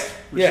kind. Yes.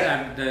 Which,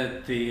 and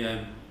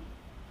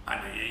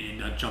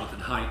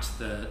Jonathan Haidt,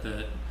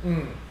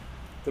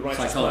 The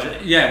Righteous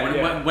Mind.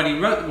 Yeah,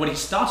 when he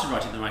started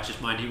writing The Righteous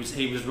Mind,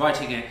 he was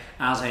writing it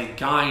as a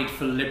guide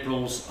for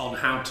liberals on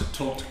how to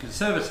talk to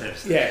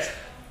conservatives. Yes,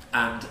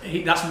 and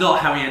that's not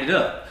how he ended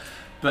up.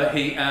 But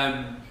he,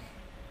 a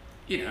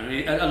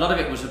lot of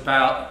it was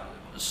about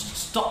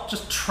stop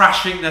just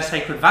trashing their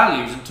sacred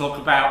values and talk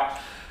about.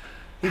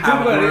 He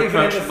talked about it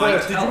even in the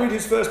first. Did you read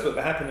his first book,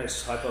 The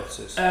Happiness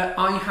Hypothesis?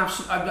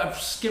 I've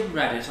skim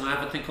read it, and I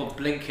have a thing called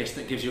Blinkist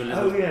that gives you a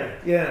little. Oh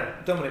yeah.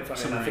 Dominic,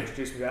 funny enough,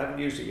 introduced me to it. I haven't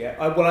used it yet.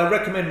 I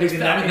recommend reading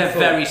that. They're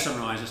very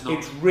summarised.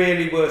 It's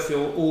really worth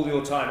all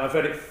your time. I've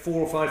read it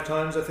 4 or 5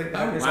 times. I think. The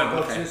Happiness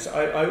Hypothesis.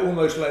 Okay. I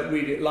almost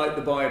read it like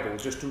the Bible,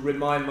 just to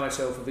remind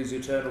myself of these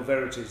eternal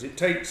verities. It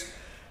takes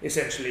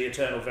essentially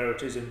eternal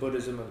verities in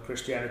Buddhism and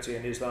Christianity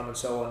and Islam and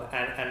so on,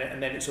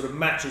 and then it sort of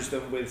matches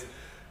them with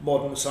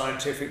modern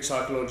scientific,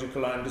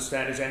 psychological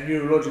understandings and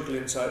neurological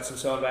insights and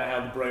so on about how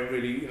the brain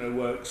really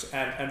works,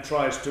 and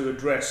tries to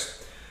address.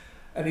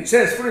 And it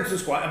says, for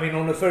instance,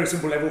 on a very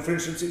simple level, for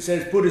instance, it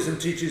says Buddhism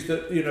teaches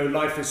that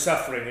life is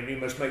suffering and you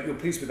must make your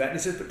peace with that. And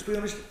it says, but to be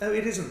honest, no,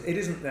 it isn't. It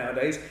isn't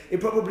nowadays. It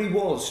probably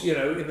was.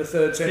 In the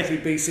 3rd century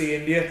BC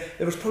India,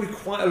 there was probably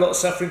quite a lot of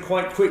suffering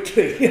quite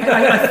quickly.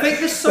 I think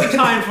there's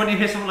sometimes when you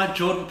hear someone like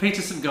Jordan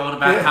Peterson go on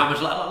about how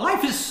much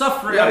life is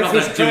suffering. I'm not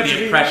going to do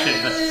the impression,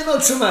 but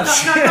not so much.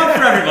 Not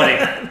for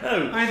everybody.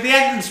 No. The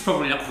end's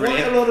probably not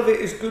brilliant. Quite a lot of it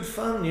is good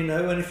fun,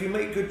 and if you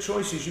make good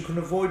choices, you can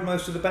avoid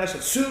most of the bad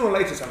stuff. Sooner or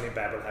later, something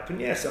bad will happen.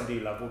 Yes, somebody you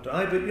love will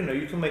die, but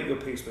you can make your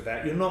peace with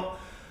that. You're not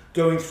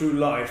going through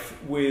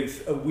life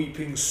with a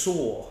weeping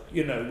sore,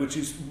 which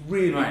is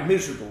really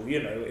miserable.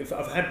 If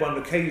I've had one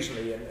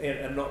occasionally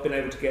and not been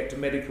able to get to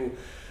medical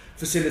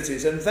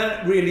facilities, and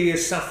that really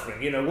is suffering.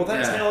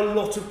 That's how a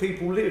lot of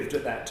people lived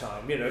at that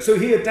time. So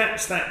he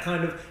adapts that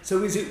kind of.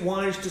 So is it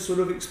wise to sort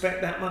of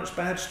expect that much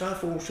bad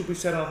stuff, or should we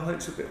set our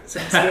heights a bit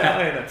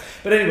higher?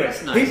 But anyway,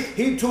 nice.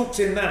 he talks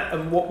in that,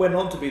 and what went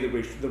on to be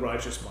the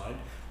Righteous Mind.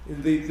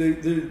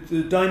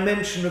 The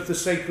dimension of the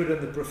sacred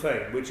and the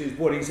profane, which is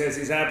what he says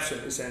is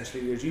absent,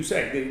 essentially, as you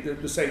say,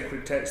 the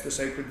sacred text, the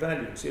sacred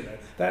values.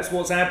 That's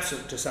what's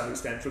absent to some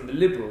extent from the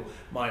liberal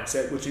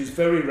mindset, which is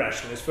very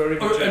rationalist, very.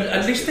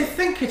 At least they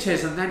think it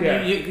is, and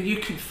then you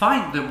can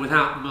find them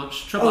without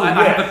much trouble. I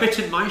have a bit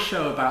in my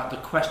show about the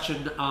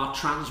question: are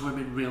trans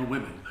women real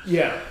women?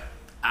 Yeah.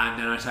 And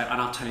then I say,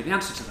 and I'll tell you the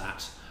answer to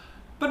that.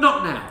 But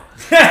not now.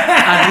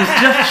 And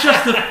it's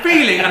just the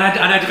feeling, and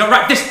I go,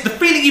 right, the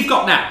feeling you've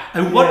got now. I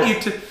want you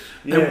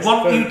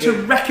to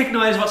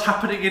recognise what's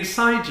happening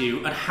inside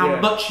you, and how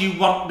much you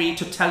want me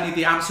to tell you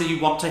the answer you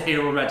want to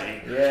hear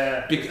already.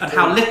 Yeah. And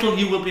how little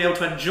you will be able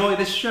to enjoy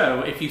this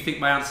show if you think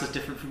my answer's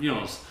different from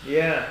yours.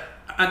 Yeah.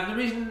 And the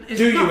reason is.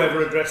 Do you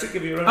ever address it?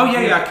 Give your own. Oh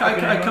yeah.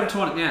 I come to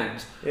one at the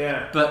end.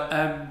 Yeah. But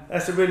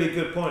that's a really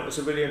good point. It's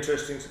a really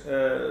interesting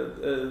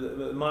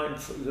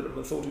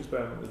thought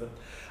experiment with them.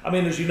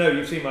 As you know,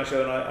 you've seen my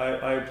show, and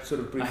I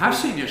sort of briefly have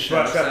seen your show,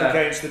 brushed up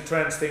against the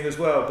trans thing as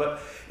well.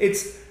 But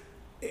it's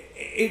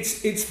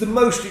the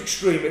most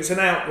extreme. It's an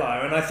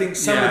outlier, and I think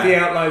some of the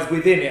outliers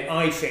within it,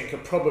 I think, are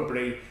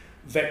probably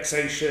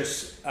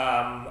vexatious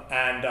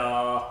and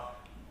are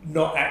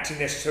not acting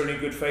necessarily in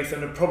good faith,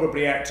 and are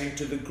probably acting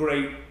to the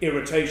great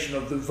irritation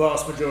of the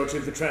vast majority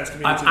of the trans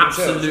community. I'm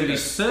absolutely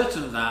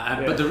certain of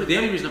that. But the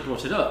only reason I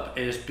brought it up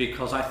is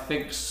because I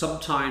think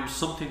sometimes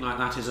something like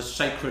that is a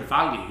sacred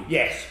value.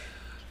 Yes.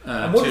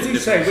 And what does he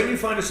say? When you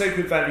find a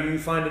sacred value, you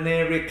find an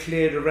area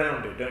cleared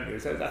around it, don't you?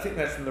 I think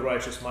that's from The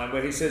Righteous Mind,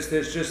 where he says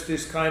there's just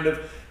this kind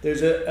of,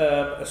 there's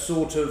a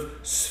sort of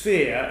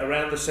sphere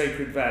around the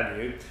sacred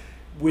value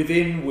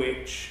within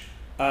which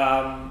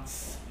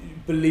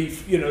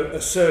belief,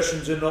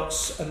 assertions are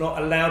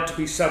not allowed to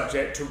be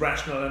subject to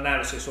rational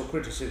analysis or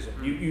criticism.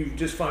 You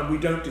just find we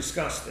don't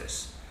discuss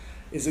this.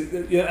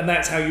 and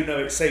that's how you know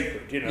it's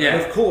sacred. You know, Yeah.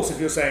 and of course, if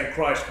you're saying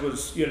Christ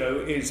was,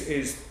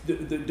 is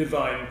the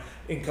divine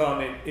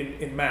incarnate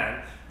in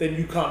man, then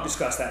you can't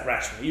discuss that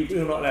rationally.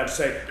 You're not allowed to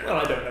say, well,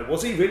 I don't know,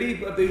 was he really?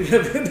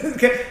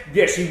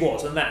 Yes, he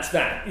was, and that's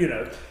that. You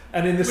know.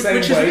 And in the same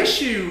which way, is an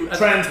issue.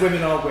 trans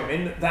women are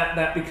women.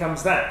 That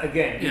becomes that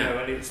again, you Yeah. know.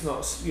 And it's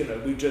not,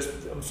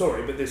 I'm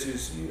sorry, but this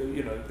is,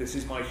 this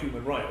is my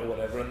human right or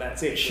whatever, and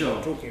that's it. Sure. We're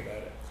not talking about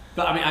it.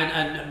 But I mean,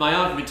 and my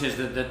argument is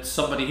that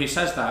somebody who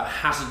says that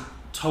hasn't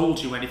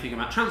told you anything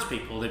about trans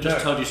people. They've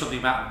just told you something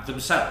about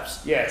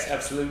themselves. Yes,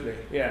 absolutely.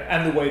 Yeah,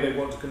 and the way they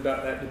want to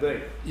conduct that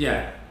debate.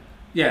 Yeah.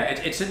 Yeah,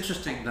 it's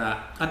interesting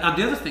that, and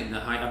the other thing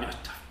that I've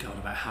gone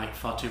about Haidt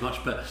far too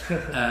much, but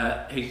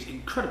he's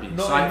incredibly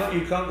insightful.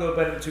 You can't go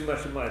about it too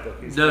much in my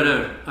book.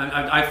 No.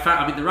 I found,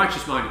 I mean, The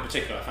Righteous Mind in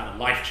particular, I found a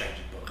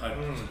life-changing book.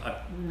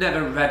 I've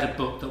never read a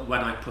book that,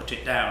 when I put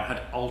it down,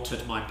 had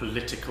altered my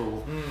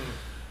political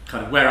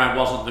kind of where I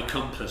was on the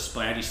compass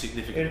by any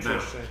significant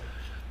amount.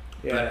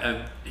 Yeah.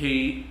 But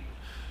he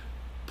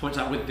points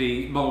out with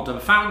the moral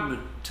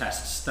confoundment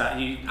tests that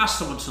you ask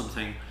someone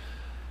something,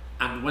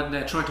 and when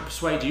they're trying to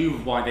persuade you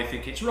of why they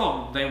think it's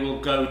wrong, they will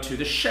go to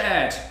the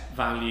shared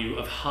value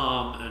of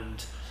harm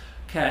and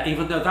care,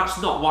 even though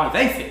that's not why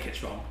they think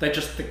it's wrong. They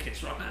just think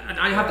it's wrong. And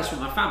I have this with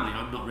my family.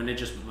 I'm not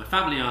religious, but my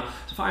family are.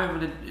 So if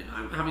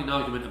I'm having an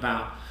argument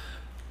about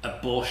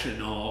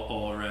abortion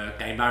or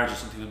gay marriage or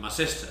something with my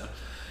sister,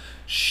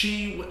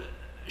 she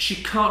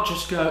can't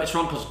just go, it's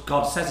wrong because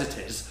God says it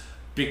is,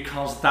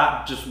 because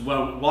that just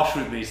won't wash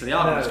with me, so the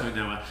argument's going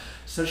nowhere.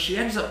 So she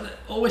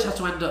always has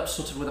to end up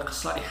sort of with a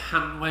slightly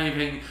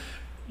hand-waving,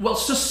 well,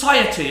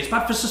 society, it's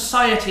bad for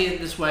society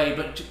in this way,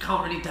 but you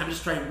can't really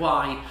demonstrate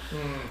why.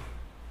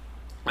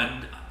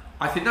 And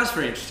I think that's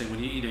very interesting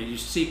when you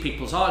see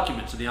people's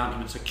arguments, and the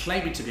arguments are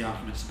claiming to be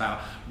arguments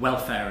about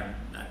welfare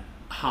and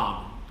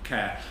harm and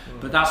care,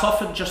 but that's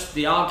often just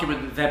the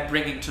argument that they're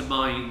bringing to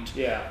mind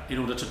in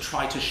order to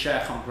try to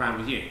share common ground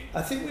with you.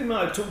 I think we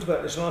might have talked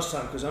about this last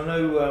time, because I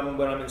know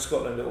when I'm in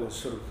Scotland it always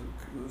sort of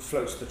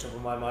floats to the top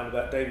of my mind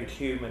about David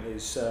Hume and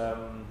his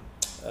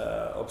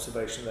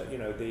observation that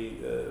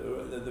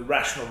the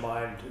rational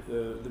mind,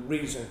 the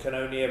reason can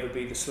only ever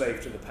be the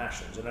slave to the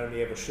passions, and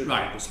only ever should be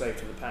the slave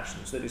to the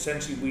passions. That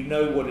essentially we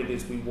know what it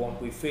is we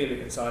want, we feel it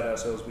inside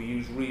ourselves, we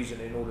use reason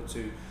in order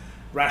to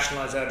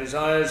rationalise our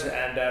desires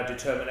and our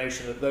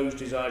determination that those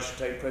desires should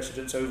take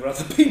precedence over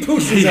other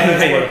people's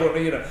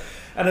desires.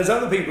 And as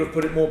other people have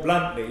put it more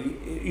bluntly,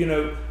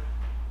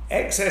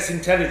 excess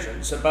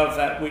intelligence above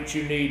that which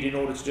you need in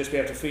order to just be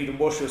able to feed and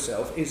wash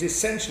yourself is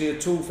essentially a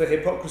tool for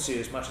hypocrisy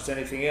as much as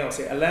anything else.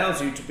 It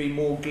allows you to be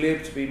more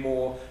glib, to be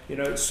more,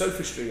 it's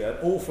sophistry an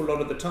awful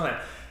lot of the time.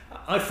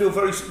 I feel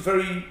very,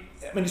 very,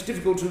 it's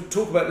difficult to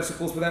talk about this, of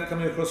course, without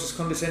coming across as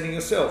condescending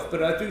yourself,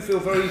 but I do feel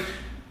very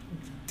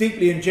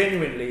deeply and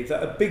genuinely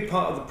that a big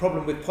part of the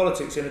problem with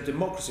politics in a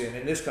democracy, and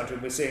in this country,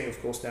 and we're seeing,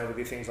 of course, now with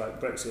the things like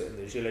Brexit and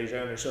the Gilets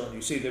jaunes and so on,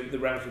 you see the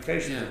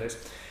ramifications of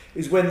this,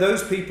 is when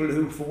those people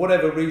who, for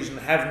whatever reason,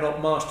 have not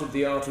mastered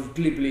the art of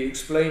glibly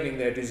explaining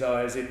their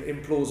desires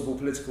in plausible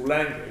political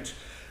language,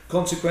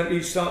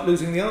 consequently start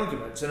losing the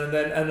arguments and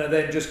are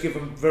then just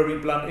given very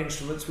blunt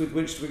instruments with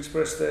which to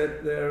express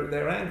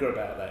their anger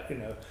about that.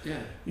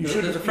 You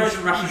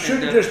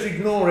shouldn't just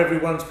ignore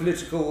everyone's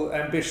political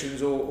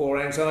ambitions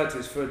or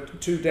anxieties for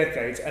 2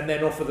 decades and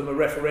then offer them a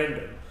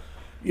referendum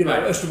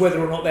as to whether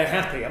or not they're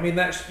happy. I mean,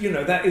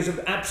 that is an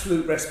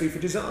absolute recipe for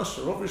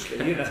disaster,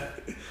 obviously.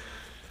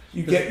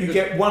 You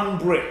get one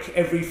brick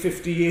every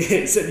 50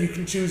 years and you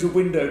can choose a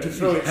window to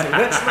throw it through.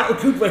 That's not a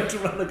good way to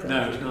run a country.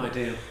 No, it's not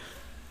ideal.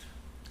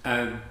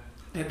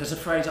 There's a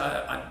phrase,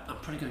 I'm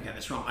probably going to get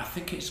this wrong. I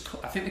think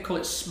they call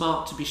it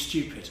smart to be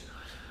stupid.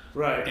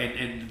 Right.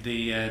 In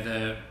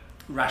the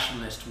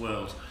rationalist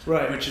world.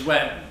 Right. Which is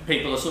where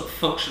people are sort of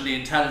functionally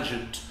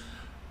intelligent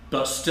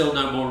but still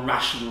no more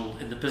rational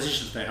in the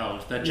positions they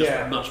hold. They're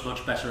just much,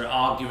 much better at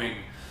arguing.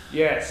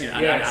 Yes.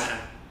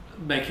 And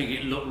making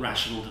it look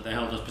rational that they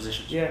hold those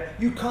positions. Yeah,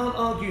 you can't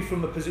argue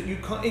from a position.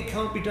 It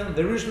can't be done.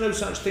 There is no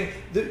such thing.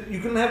 You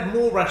can have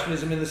more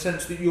rationalism in the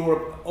sense that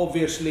you're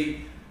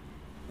obviously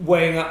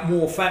weighing up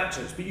more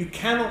factors, but you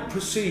cannot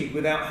proceed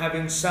without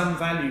having some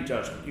value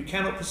judgment. You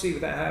cannot proceed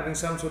without having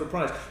some sort of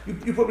price.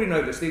 You probably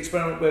know this. The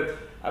experiment where,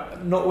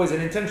 not always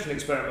an intentional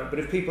experiment, but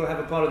if people have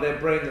a part of their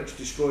brain that's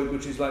destroyed,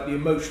 which is like the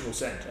emotional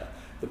centre,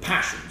 the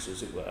passions,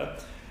 as it were,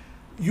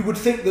 you would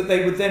think that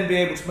they would then be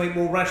able to make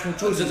more rational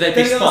choices.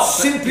 They are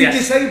simply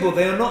disabled.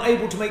 They are not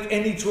able to make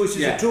any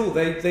choices at all.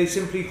 They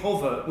simply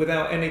hover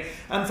without any.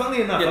 And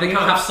funnily enough, they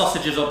can't have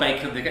sausages or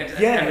bacon. They get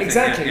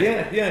exactly.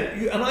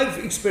 And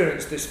I've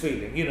experienced this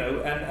feeling,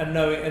 and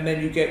knowing, and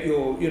then you get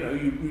you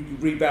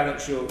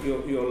rebalance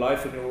your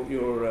life and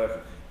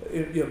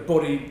your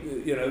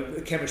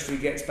body, chemistry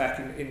gets back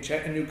in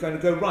check, and you kind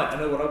of go, right, I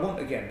know what I want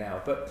again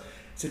now. But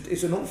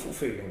it's an awful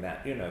feeling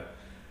that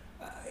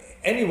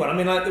anyone. I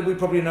mean, like we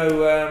probably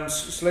know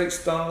Slate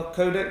Star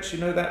Codex. You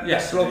know that,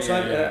 Yes, that blog yeah,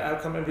 site. yeah. I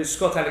can't remember. It's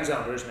Scott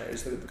Alexander, isn't it?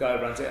 Is the guy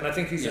who runs it, and I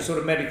think he's a sort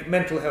of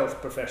mental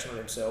health professional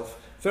himself.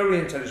 Very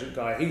intelligent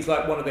guy. He's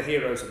like one of the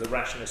heroes of the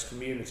rationalist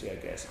community, I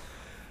guess.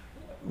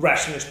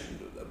 Rationalist,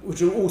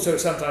 which also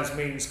sometimes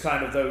means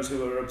kind of those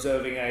who are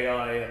observing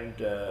AI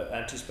and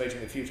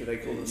anticipating the future. They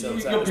call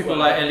themselves that. You've got as people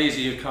well. like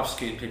Eliezer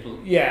Yudkowsky and people.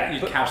 Yeah,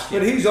 Yudkowsky.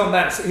 but he's on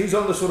that. He's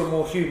on the sort of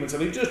more human. So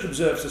he just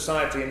observes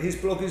society, and his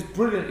blog is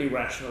brilliantly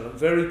rational and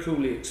very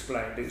coolly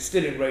explained. It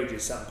still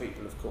enrages some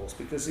people, of course,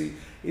 because he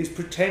is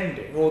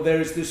pretending, or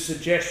there is this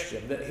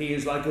suggestion that he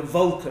is like a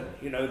Vulcan.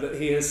 You know,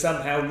 that he has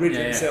somehow rid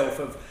himself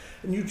of,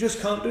 and you just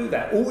can't do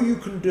that. All you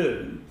can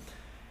do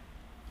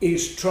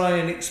is try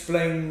and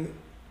explain.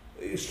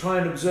 Is try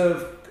and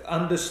observe,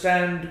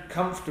 understand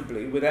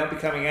comfortably without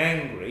becoming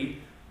angry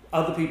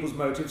other people's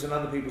motives and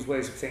other people's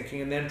ways of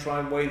thinking, and then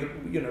try and weigh them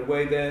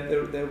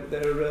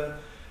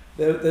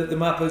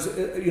up as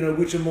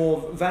which are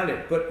more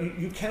valid. But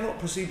you cannot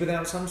proceed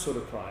without some sort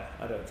of prior,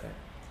 I don't think.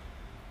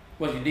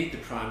 Well, you need the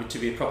prior to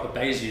be a proper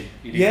Bayesian.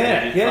 You need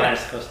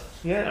priors,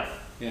 yeah.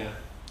 Yeah.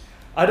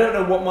 I don't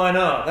know what mine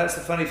are. That's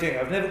the funny thing.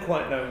 I've never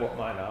quite known what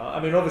mine are. I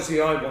mean,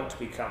 obviously, I want to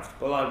be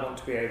comfortable. I want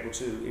to be able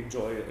to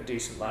enjoy a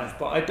decent life,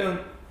 but I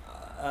don't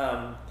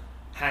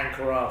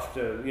hanker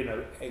after,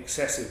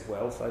 excessive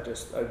wealth.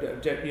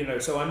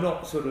 So I'm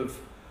not sort of.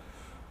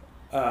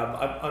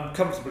 I'm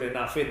comfortable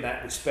enough in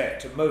that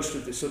respect. And most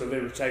of the sort of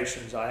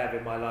irritations I have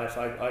in my life,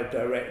 I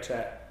direct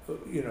at,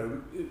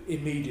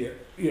 immediate,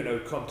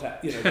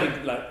 contact.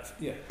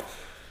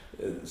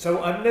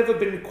 So I've never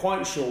been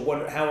quite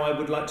sure how I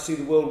would like to see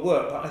the world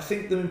work, but I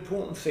think the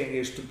important thing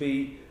is to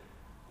be,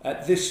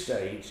 at this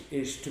stage,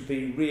 is to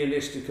be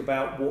realistic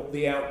about what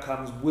the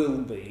outcomes will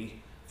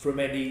be from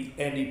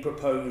any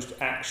proposed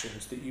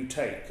actions that you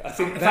take. I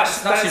think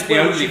that's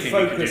where we should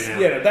focus.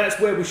 Yeah, that's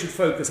where we should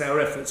focus our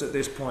efforts at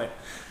this point.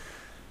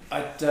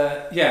 I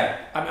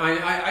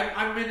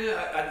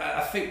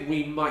think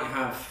we might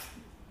have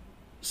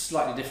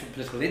slightly different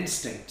political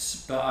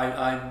instincts, but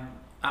I'm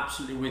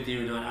absolutely with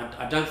you, and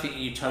I don't think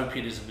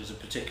utopianism is a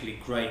particularly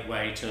great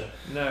way to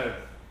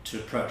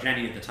approach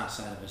any of the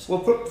task side of us.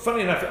 Well,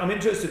 funny enough, I'm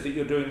interested that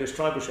you're doing this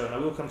tribal show, and I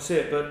will come see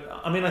it. But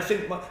I mean, I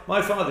think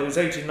my father, who's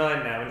 89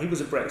 now, and he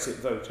was a Brexit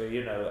voter,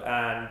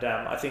 and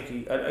I think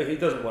he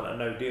doesn't want a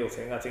no deal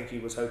thing. I think he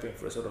was hoping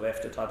for a sort of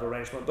EFTA type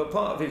arrangement. But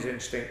part of his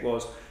instinct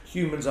was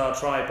humans are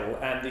tribal,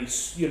 and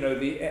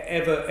the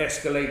ever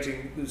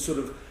escalating sort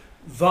of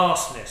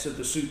vastness of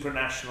the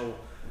supranational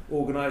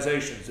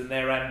organisations and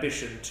their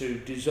ambition to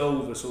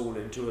dissolve us all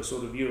into a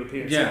sort of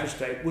European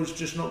superstate was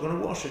just not going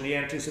to wash, and he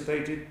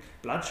anticipated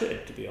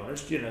bloodshed, to be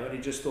honest, and he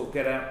just thought,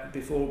 get out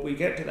before we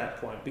get to that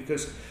point,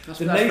 because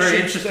the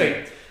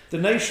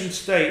nation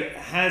state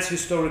has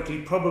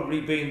historically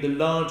probably been the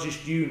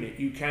largest unit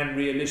you can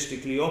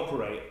realistically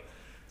operate.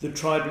 The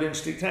tribal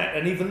instinct act,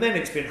 and even then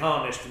it's been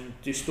harnessed and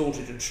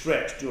distorted and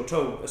stretched. You're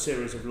told a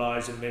series of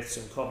lies and myths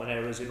and common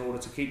errors in order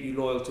to keep you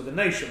loyal to the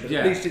nation, but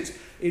at least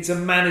it's a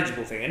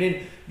manageable thing. And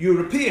in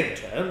European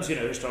terms,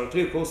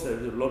 historically, of course, there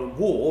was a lot of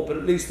war, but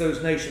at least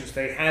those nations,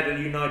 they had a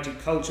united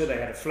culture, they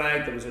had a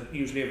flag, there was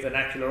usually a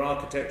vernacular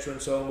architecture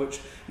and so on, which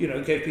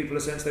gave people a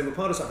sense they were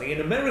part of something.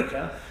 In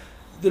America,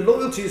 the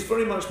loyalty is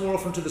very much more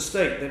often to the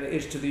state than it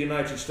is to the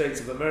United States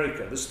of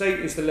America. The state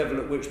is the level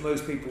at which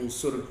most people's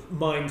sort of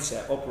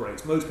mindset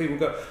operates. Most people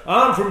go,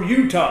 I'm from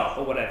Utah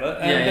or whatever,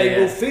 and they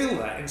will feel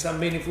that in some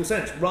meaningful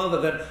sense,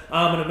 rather than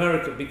I'm an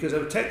American, because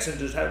a Texan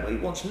he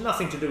wants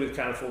nothing to do with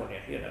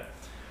California,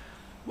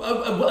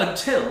 Well,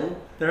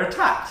 until they're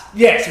attacked.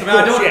 Yes, I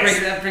don't want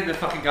to bring the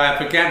fucking guy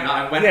up again.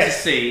 I went to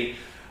see,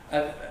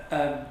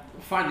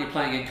 finally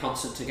playing in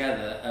concert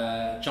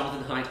together,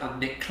 Jonathan Haidt and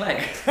Nick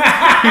Clegg.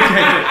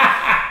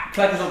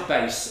 Clegg was on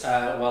bass,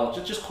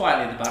 just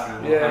quietly in the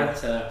background.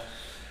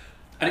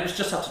 And it was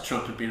just after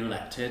Trump had been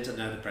elected. I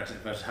know the Brexit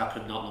vote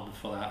happened not long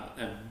before that.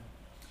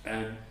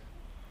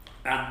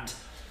 And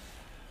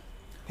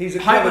he's a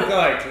clever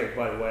guy, Clegg,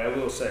 by the way, I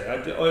will say.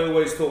 I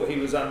always thought he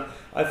was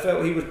I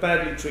felt he was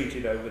badly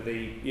treated over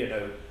the,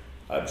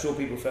 I'm sure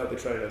people felt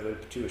betrayed over the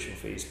tuition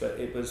fees, but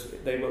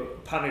they were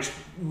punished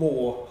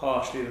more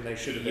harshly than they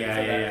should have been for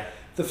that. Yeah.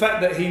 The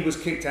fact that he was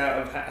kicked out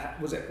of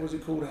was it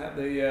called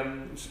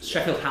the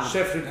Sheffield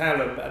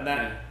Hallam, and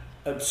that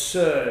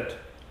absurd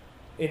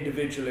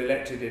individual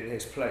elected in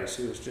his place,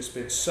 who has just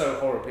been so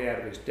horribly out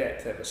of his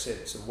depth ever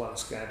since, and one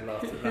scandal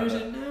after another. Who's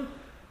it now?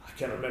 I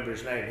can't remember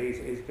his name.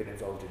 He's been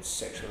involved in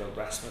sexual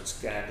harassment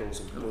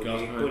scandals and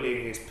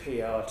bullying his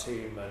PR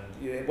team,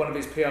 and one of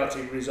his PR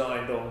team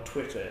resigned on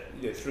Twitter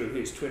through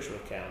his Twitter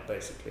account,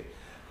 basically.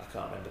 I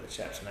can't remember the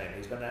chap's name.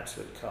 He's got an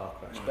absolute car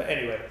crash. Right. But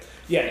anyway,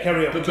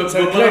 carry on.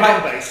 So Clegg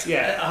on base,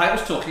 I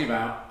was talking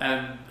about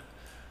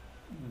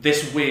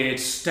this weird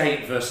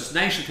state versus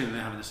nation thing they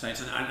have in the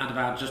States, and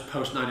about just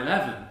post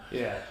 9/11.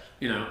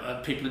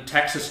 Yeah. People in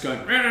Texas going,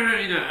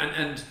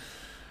 and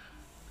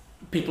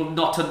people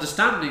not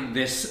understanding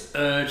this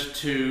urge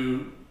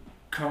to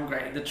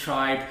congregate the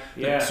tribe.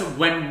 So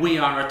when we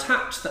are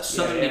attacked, that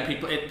suddenly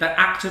people that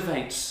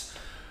activates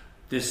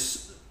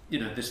this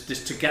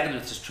this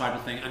togetherness, this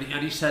tribal thing,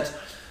 and he said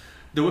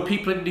there were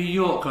people in New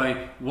York going,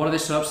 "What are they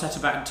so upset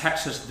about in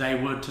Texas? They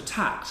weren't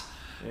attacked."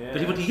 Yeah.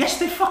 But he went, "Yes,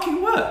 they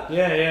fucking were."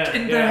 Yeah.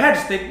 In their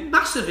heads, they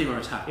massively were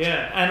attacked.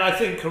 Yeah, and I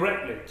think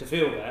correctly to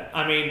feel that.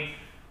 I mean,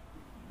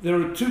 there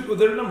are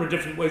a number of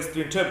different ways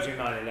to interpreting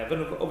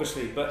 9/11,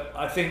 obviously, but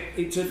I think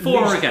it's at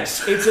For least, or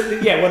against.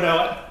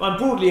 I'm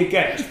broadly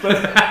against, but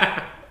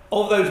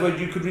of those ways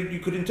you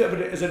could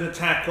interpret it as an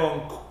attack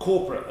on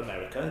corporate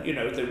America,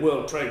 the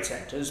World Trade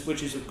Centers,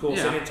 which is of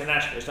course an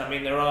internationalist. I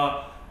mean, there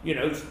are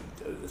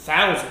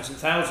thousands and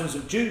thousands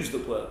of Jews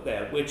that work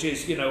there, which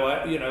is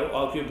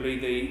arguably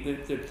the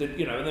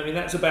I mean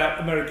that's about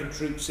American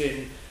troops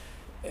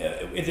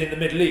within the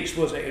Middle East,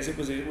 wasn't it?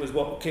 It was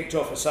what kicked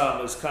off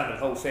Osama's kind of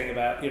whole thing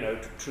about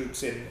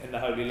troops in the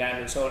Holy Land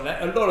and so on.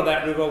 A lot of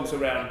that revolves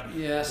around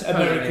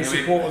American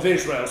support of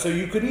Israel. So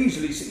you could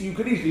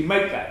easily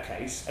make that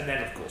case, and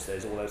then of course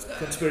there's all those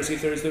conspiracy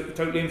theories that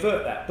totally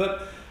invert that.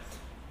 But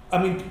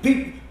I mean,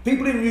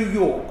 people in New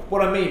York.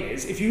 What I mean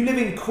is, if you live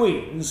in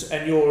Queens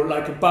and you're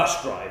like a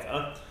bus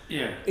driver,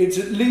 it's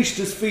at least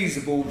as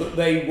feasible that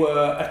they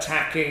were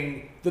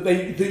attacking that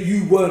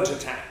you weren't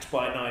attacked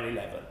by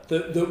 9/11.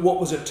 That what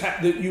was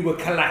attacked, that you were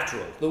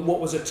collateral, that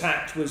what was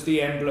attacked was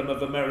the emblem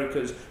of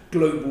America's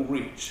global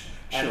reach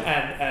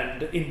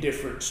and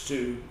indifference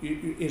to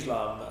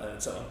Islam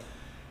and so on.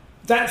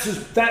 That's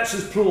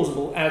as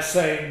plausible as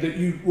saying that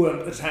you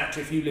weren't attacked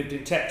if you lived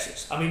in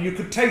Texas. I mean, you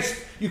could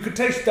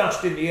taste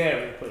dust in the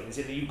air in Queens,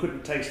 and you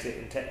couldn't taste it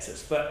in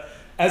Texas. But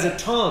as a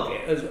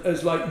target,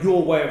 as like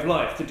your way of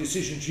life, the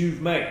decisions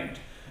you've made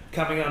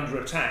coming under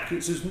attack,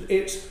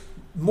 it's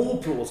more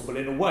plausible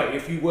in a way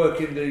if you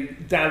work in the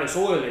Dallas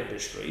oil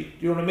industry.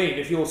 Do you know what I mean?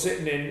 If you're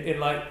sitting in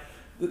like,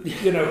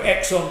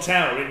 Exxon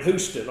Tower in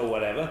Houston or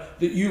whatever,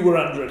 that you were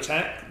under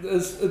attack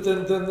than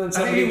somebody. I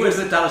think it was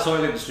the Dallas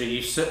oil industry.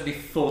 You certainly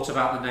thought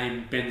about the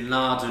name Bin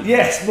Laden.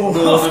 Yes, more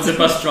than the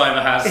bus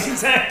driver has.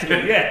 Exactly.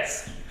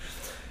 Yes.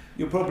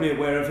 You're probably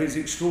aware of his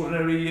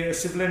extraordinary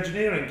civil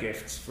engineering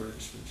gifts, for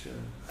instance.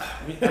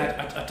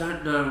 I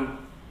don't know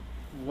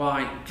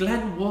why.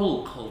 Glenn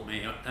Wall called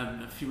me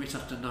a few weeks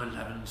after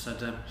 9/11 and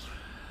said,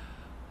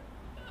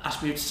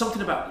 asked me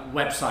something about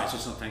websites or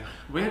something.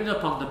 We ended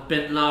up on the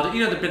Bin Laden,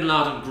 the Bin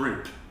Laden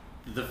group,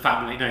 the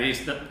family.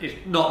 He's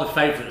not the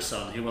favourite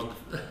son. He wasn't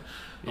of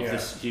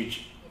this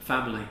huge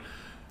family.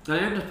 And I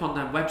ended up on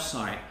their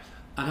website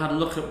and had a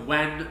look at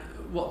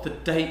what the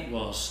date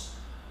was.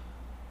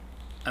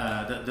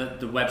 That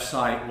the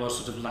website was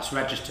sort of last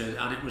registered,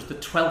 and it was the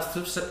 12th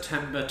of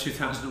September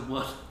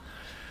 2001.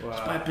 Wow.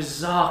 It's by a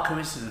bizarre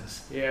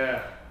coincidence.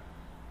 Yeah.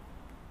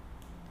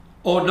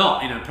 Or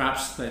not,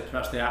 perhaps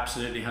they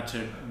absolutely had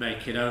to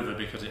make it over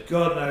because it.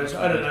 God knows,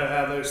 I don't know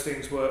how those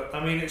things work.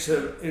 I mean, it's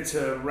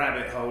a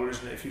rabbit hole,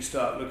 isn't it? If you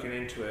start looking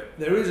into it,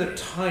 there is a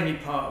tiny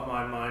part of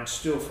my mind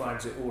still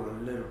finds it all a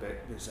little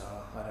bit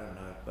bizarre. I don't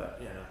know,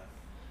 but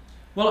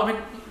Well, I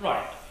mean,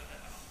 right.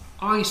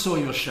 I saw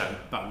your show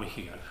about a week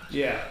ago.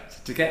 Yeah.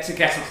 To get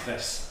onto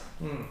this,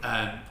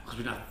 because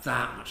we don't have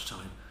that much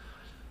time.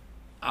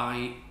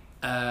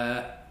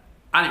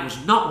 And it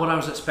was not what I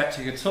was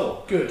expecting at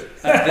all. Good.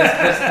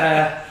 There's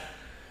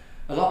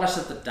a lot less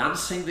of the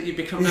dancing that you've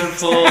become known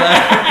for.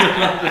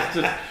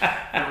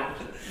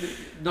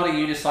 Not a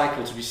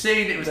unicycle to be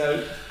seen. It was.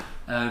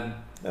 No,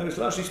 it was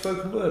largely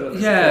spoken word.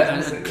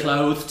 And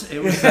clothed.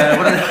 It was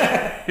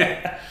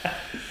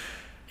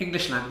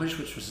English language,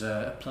 which was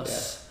a plus.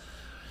 Yeah.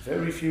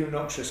 Very few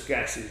noxious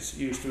gases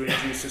used to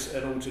introduce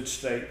an altered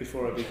state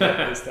before I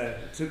began this day.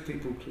 It took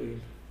people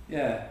clean.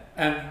 Yeah.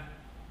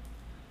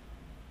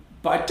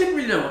 But I didn't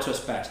really know what to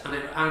expect,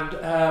 and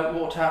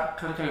walked out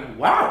kind of going,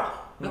 "Wow,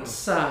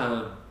 that's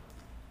a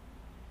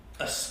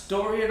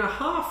story and a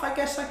half." I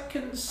guess I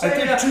can say. I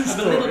did two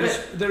stories.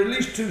 There are at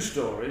least two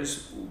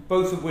stories,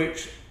 both of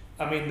which,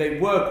 I mean, they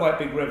were quite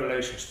big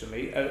revelations to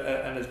me.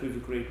 And as we've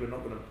agreed, we're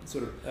not going to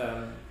sort of.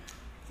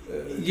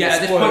 At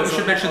this point, we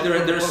should mention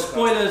there are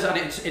spoilers, and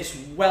it's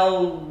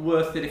well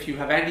worth it if you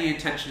have any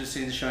intention of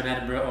seeing the show in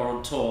Edinburgh or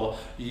on tour.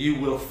 You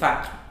will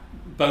thank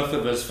both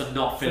of us for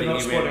not filling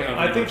you in.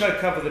 I think I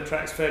cover the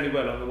tracks fairly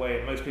well on the way,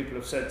 and most people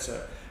have said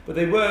so. But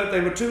they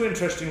were two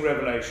interesting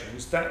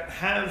revelations that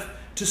have,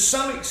 to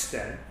some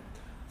extent,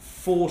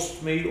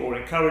 forced me or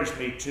encouraged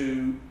me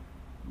to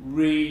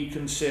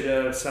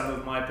reconsider some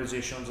of my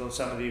positions on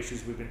some of the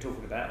issues we've been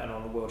talking about and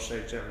on the world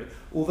stage generally.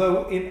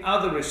 Although in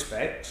other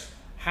respects,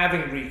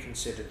 having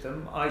reconsidered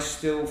them, I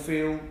still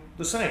feel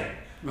the same.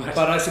 Right.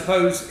 But I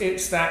suppose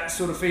it's that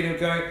sort of feeling of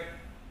going,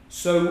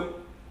 so,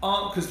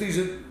 because these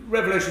are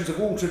revelations of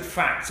altered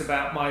facts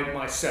about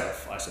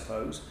myself, I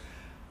suppose.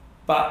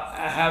 But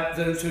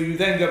so you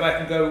then go back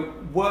and go,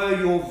 were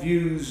your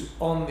views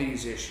on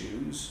these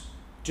issues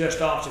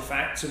just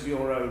artifacts of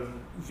your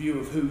own view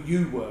of who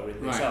you were in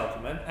this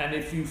argument? And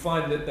if you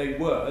find that they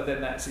were,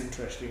 then that's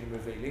interesting and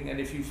revealing. And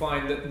if you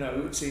find that no,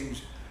 it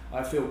seems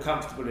I feel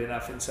comfortable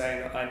enough in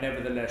saying that I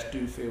nevertheless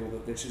do feel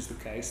that this is the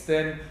case,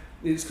 then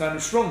it's kind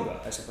of stronger,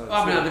 I suppose.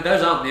 Well, I mean,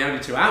 those aren't the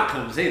only two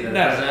outcomes either.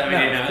 No,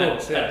 of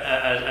course.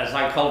 Yeah. A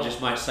psychologist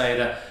might say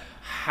that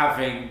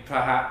having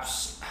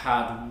perhaps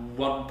had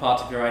one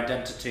part of your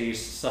identity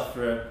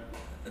suffer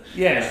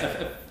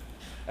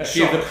a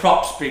few of the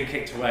props being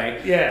kicked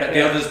away, but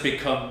the others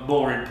become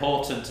more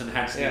important and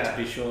hence need to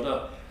be shored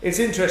up. It's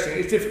interesting.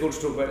 It's difficult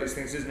to talk about these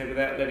things, isn't it,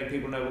 without letting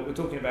people know what we're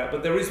talking about.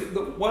 But there is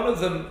one of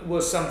them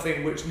was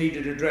something which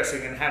needed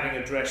addressing, and having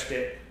addressed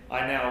it,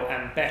 I now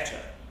am better.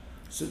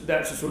 So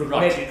that's a sort of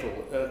medical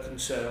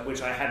concern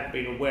which I hadn't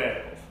been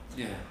aware of.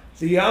 Yeah.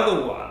 The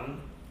other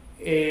one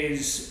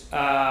is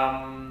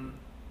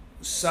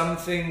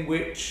something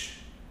which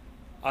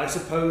I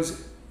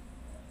suppose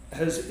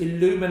has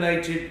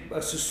illuminated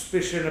a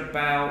suspicion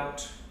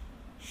about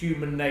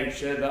human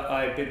nature that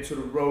I've been sort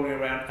of rolling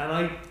around.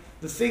 And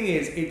the thing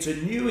is, it's a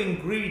new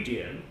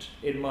ingredient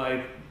in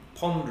my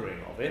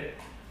pondering of it,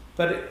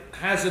 but it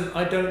hasn't,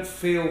 I don't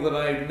feel that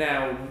I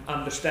now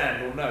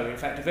understand or know. In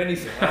fact, if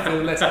anything, I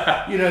feel less,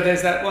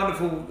 there's that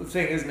wonderful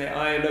thing, isn't it?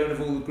 I alone of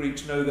all the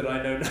Greeks know that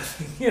I know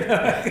nothing.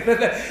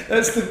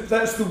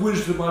 That's the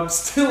wisdom. I'm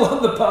still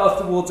on the path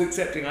towards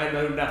accepting I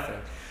know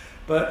nothing.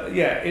 But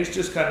yeah, it's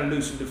just kind of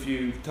loosened a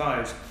few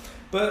ties.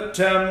 But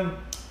I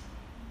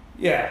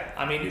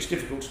mean, it's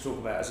difficult to talk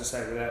about, as I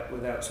say,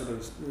 without sort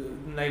of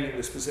nailing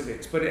the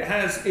specifics. But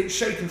it's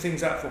shaken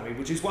things up for me,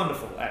 which is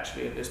wonderful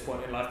actually at this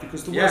point in life,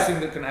 because the worst thing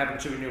that can happen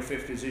to you in your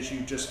 50s is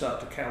you just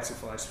start to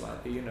calcify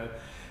slightly,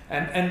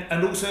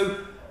 and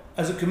also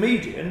as a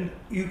comedian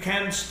you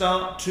can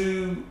start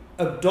to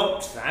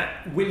adopt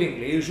that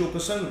willingly as your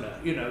persona.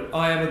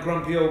 I am a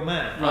grumpy old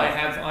man. Right.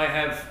 I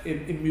have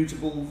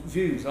immutable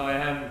views. I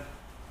am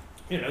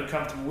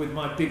comfortable with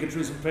my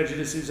bigotries and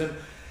prejudices and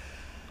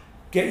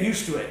get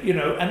used to it,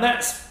 and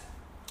that's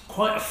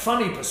quite a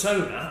funny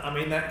persona. I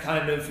mean, that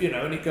kind of,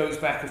 and it goes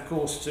back, of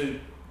course,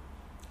 to,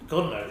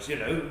 God knows,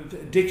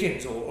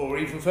 Dickens or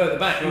even further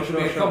back. You could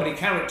be a comedy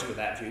character with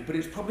that view, but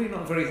it's probably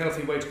not a very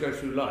healthy way to go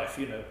through life,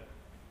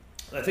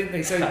 I think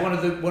they say one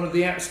of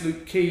the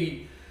absolute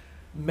key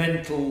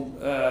mental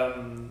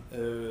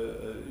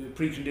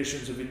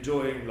preconditions of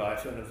enjoying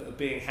life and of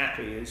being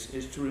happy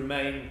is to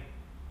remain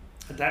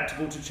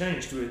adaptable to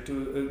change, to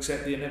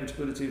accept the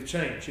inevitability of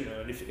change,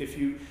 and if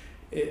you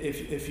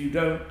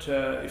don't,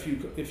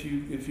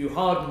 if you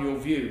harden your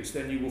views,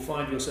 then you will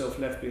find yourself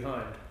left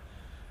behind,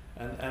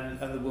 and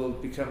the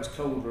world becomes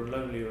colder and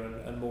lonelier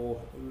and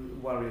more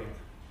worrying.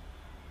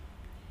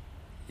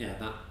 Yeah,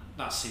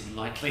 that seemed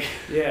likely.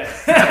 Yeah.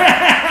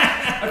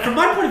 From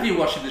my point of view,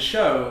 watching the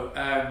show,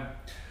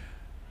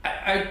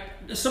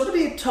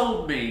 somebody had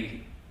told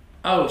me,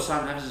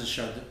 Simon Evans'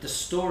 show, that the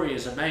story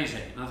is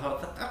amazing, and I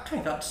thought,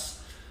 okay, that's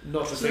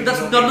not a sentence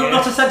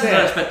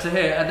I expect to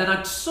hear. And then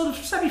I'd sort of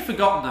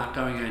semi-forgotten that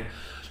going in.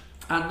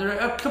 And there are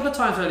a couple of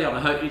times early on,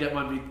 I hope you don't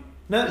mind me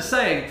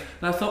saying,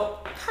 and I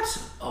thought, that's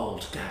an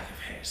old gag of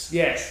his.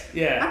 Yes,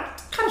 yeah. I'm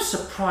kind of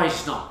surprised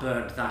he's not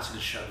burned that in a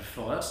show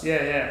before.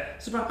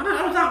 Surprised. And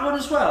I know that one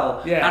as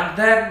well. Yeah. And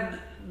then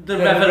the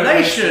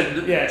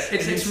revelation, yes,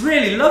 it's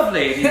really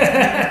lovely. You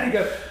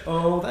go,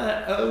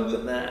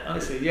 that. I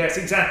see. Yes,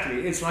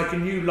 exactly. It's like a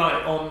new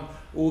light on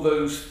all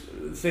those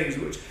things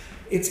which...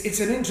 It's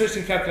an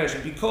interesting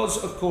calculation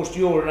because, of course,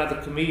 you're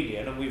another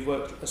comedian and we've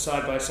worked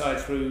side by side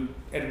through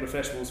Edinburgh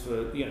festivals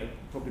for,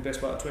 probably best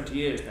part of 20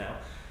 years now.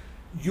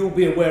 You'll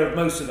be aware of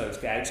most of those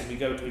gags and we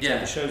go to each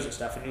other's shows and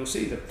stuff and you'll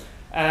see them.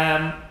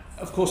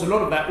 Of course, a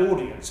lot of that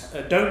audience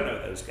don't know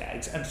those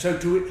gags, and so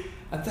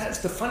and that's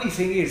the funny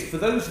thing is, for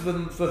those of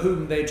them for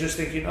whom they're just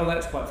thinking,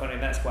 that's quite funny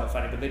and that's quite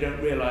funny, but they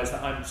don't realise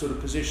that I'm sort of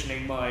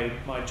positioning my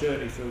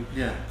journey through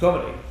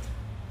comedy.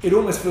 It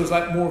almost feels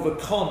like more of a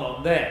con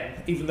on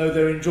them, even though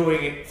they're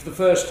enjoying it for the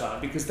first time,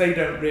 because they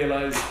don't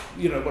realise,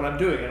 what I'm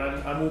doing, and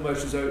I'm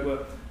almost as though it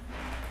were.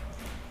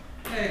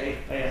 Hey.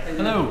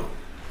 Hello.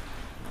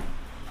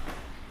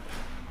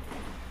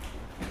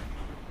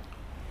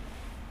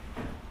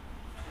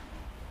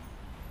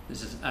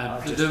 This is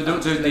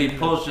the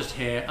pause just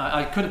here.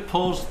 I could have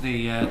paused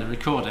the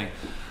recording,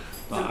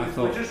 but I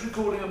thought we're just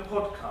recording a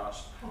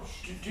podcast.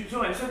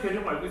 Sorry, it's okay.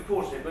 Don't worry, we've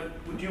paused it.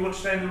 But do you want to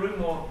stay in the room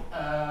or?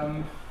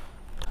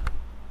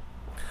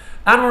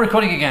 And we're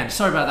recording again.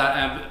 Sorry about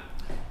that.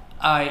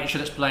 I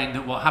should explain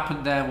that what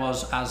happened there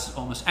was, as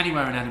almost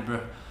anywhere in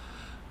Edinburgh,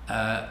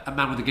 a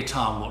man with a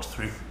guitar walked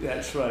through. Yeah,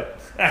 that's right.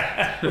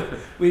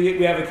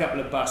 we have a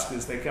couple of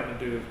buskers. They come and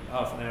do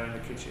half an hour in the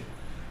kitchen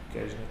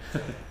occasionally.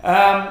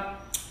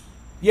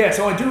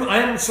 So I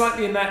am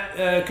slightly in that.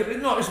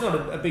 It's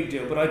not a big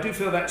deal, but I do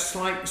feel that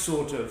slight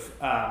sort of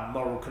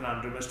moral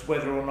conundrum as to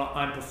whether or not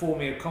I'm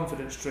performing a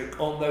confidence trick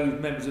on those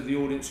members of the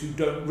audience who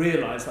don't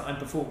realise that I'm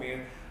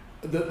performing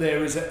that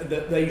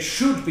they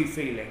should be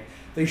feeling,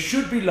 they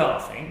should be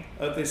laughing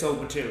at this old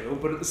material,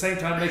 but at the same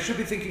time they should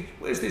be thinking,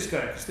 where's this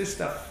going? Because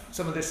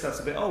some of this stuff's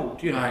a bit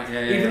old, Right,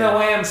 even though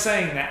I am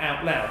saying that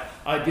out loud.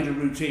 I did a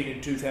routine in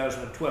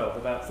 2012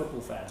 about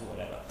football fans or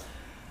whatever.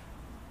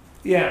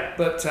 Yeah,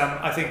 but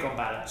I think on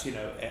balance,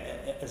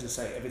 as I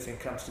say, everything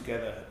comes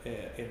together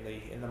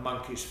in the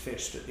monkey's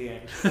fist at the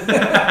end.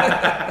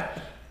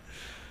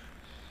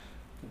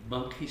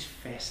 Monkey's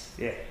fist.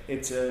 Yeah,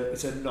 it's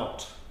a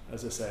knot.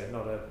 as I say,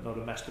 not a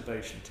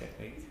masturbation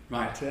technique.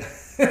 Right. But,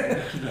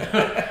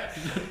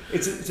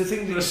 it's a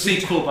thing that A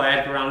sequel by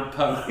Edgar Allan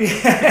Poe.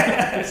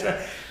 Yeah,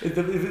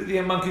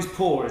 the monkey's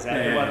paw is that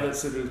Yeah, the yeah. one that's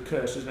sort of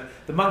cursed, isn't it?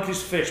 The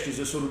monkey's fist is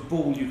a sort of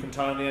ball you can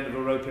tie on the end of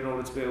a rope in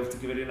order to be able to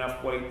give it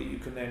enough weight that you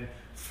can then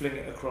fling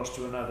it across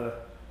to another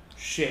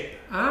ship.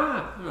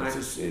 Ah, right.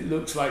 It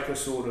looks like a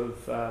sort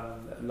of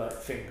like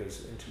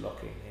fingers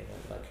interlocking,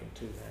 like in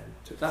two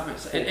hands. That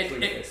makes sense.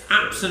 It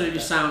absolutely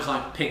sounds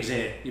like pig's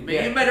ear. You made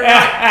a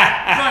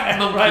Yeah. right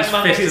monkey's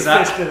monkey's fist of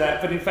fist that. of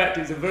that, but in fact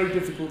it's a very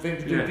difficult thing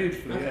to do Yeah.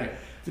 beautifully. Okay. Yeah.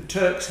 The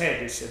Turk's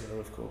head is similar,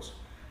 of course,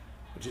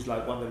 which is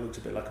like one that looks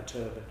a bit like a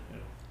turban.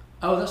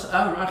 Oh,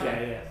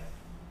 okay. Yeah.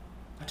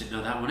 I didn't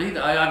know that one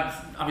either.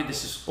 I mean,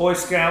 this is Boy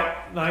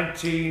Scout,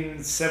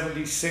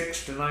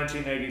 1976 to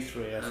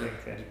 1983, I think.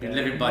 And, been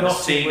living by the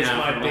Knotting sea was now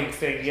my for a big while.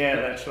 thing. Yeah,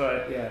 that's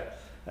right. Yeah,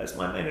 that's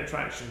my main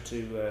attraction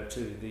to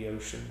the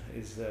ocean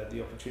is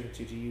the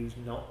opportunity to use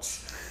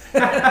knots.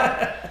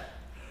 That's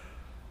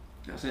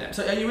it.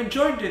 So, are you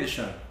enjoying doing the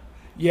show?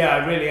 Yeah,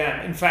 I really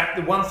am. In fact,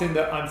 the one thing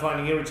that I'm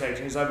finding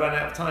irritating is I run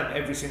out of time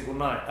every single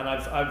night, and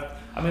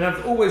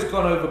I've always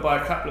gone over by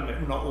a couple of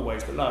minutes. Not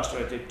always, but last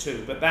year I did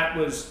too.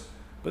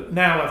 But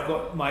now I've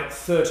got like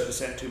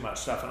 30% too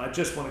much stuff, and I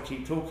just want to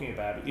keep talking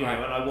about it, you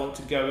know, and I want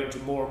to go into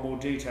more and more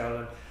detail.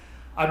 And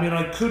I mean,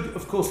 I could,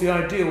 of course, the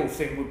ideal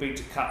thing would be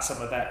to cut some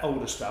of that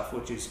older stuff,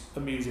 which is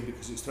amusing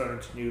because it's thrown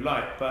into new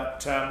light.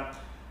 But I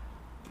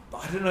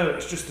don't know,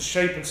 it's just the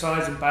shape and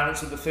size and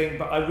balance of the thing,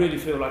 but I really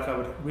feel like I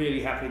would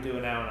really happily do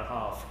an hour and a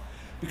half.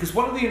 Because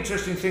one of the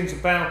interesting things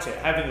about it,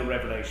 having a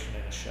revelation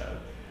in a show,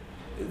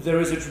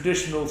 there is a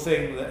traditional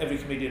thing that every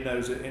comedian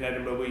knows in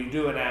Edinburgh where you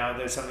do an hour,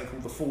 there's something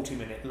called the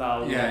 40-minute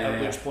lull,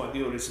 at which point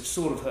the audience have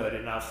sort of heard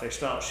enough, they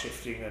start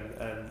shifting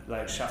and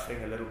like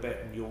shuffling a little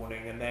bit and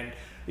yawning, and then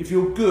if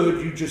you're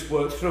good, you just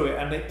work through it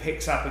and it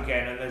picks up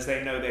again, and as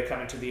they know they're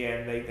coming to the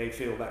end, they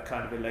feel that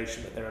kind of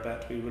elation that they're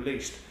about to be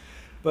released.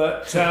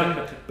 But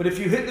but if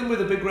you hit them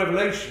with a big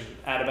revelation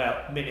at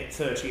about minute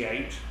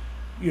 38,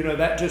 you know,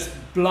 that just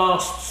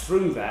blasts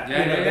through that.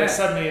 They're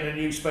suddenly in a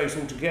new space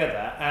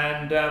altogether,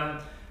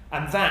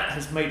 and that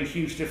has made a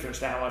huge difference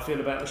to how I feel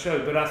about the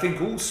show. But I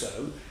think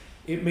also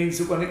it means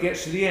that when it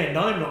gets to the end,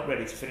 I'm not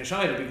ready to finish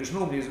either, because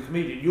normally as a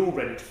comedian you're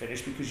ready to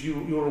finish because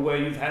you're aware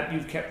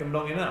you've kept them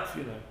long enough.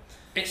 You know,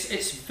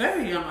 It's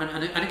very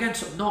and again,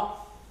 sort of not.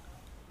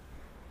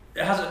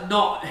 It hasn't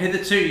not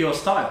hitherto your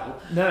style.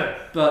 No.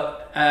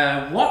 But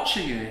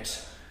watching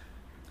it,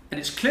 and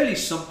it's clearly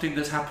something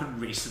that's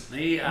happened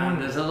recently,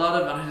 and there's a lot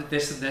of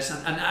this and this,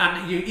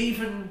 and you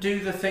even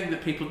do the thing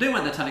that people do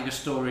when they're telling a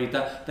story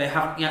that they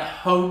haven't yet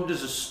honed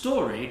as a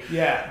story.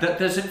 Yeah. That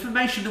there's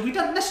information that we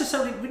didn't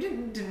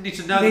need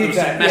to know. There was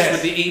some mess yes,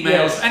 with the emails.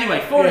 yes,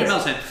 Anyway, 4 yes.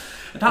 emails in.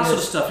 That sort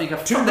of stuff. You go,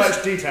 too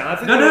much detail. I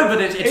think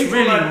but it's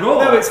really raw.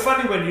 No, it's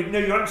funny when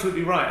you're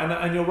absolutely right,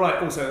 and you're right.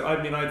 Also,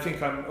 I mean, I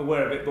think I'm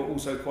aware of it, but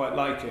also quite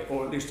like it,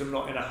 or at least I'm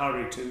not in a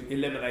hurry to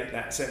eliminate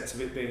that sense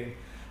of it being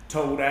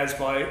told as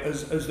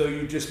though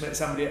you just met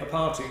somebody at a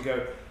party and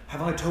go,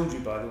 "Have I told you,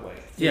 by the way?"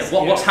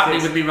 What's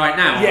happening with me right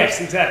now? Yes,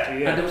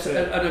 exactly. Yeah.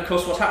 And of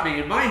course, what's happening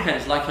in my head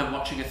is like I'm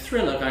watching a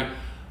thriller, going,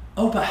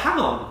 "Oh, but hang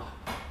on.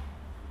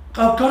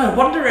 Oh God, I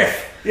wonder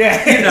if."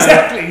 Yeah,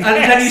 exactly. And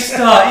then you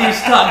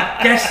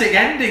start guessing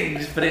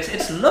endings, but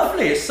it's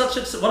lovely. It's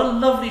what a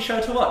lovely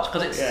show to watch,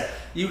 because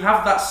you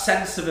have that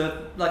sense of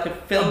a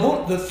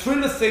film. The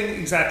thriller thing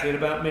exactly at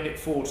about minute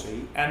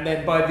 40, and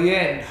then by the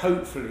end,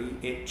 hopefully,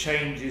 it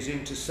changes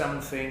into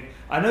something.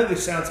 I know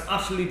this sounds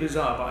utterly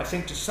bizarre, but I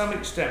think to some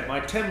extent my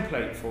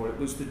template for it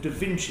was the Da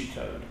Vinci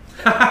Code,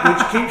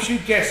 which keeps you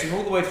guessing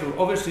all the way through.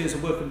 Obviously, as a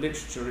work of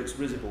literature, it's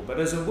risible, but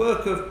as a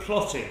work of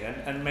plotting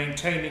and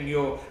maintaining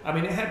your. I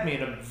mean, it had me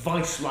in a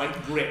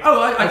vice-like grip.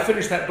 I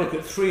finished that book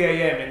at 3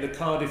 a.m. in the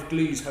Cardiff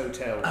Glees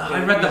Hotel.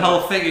 I read the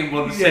whole thing in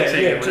one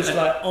sitting. Yeah, just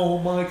like, oh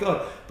my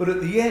God. But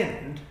at the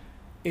end,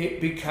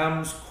 it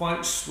becomes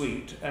quite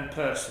sweet and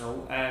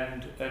personal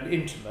and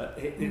intimate.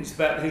 It's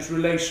about his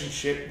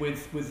relationship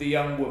with the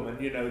young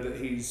woman, you know, that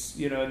he's,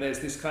 you know, and there's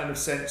this kind of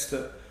sense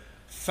that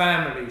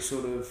family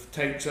sort of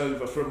takes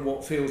over from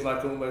what feels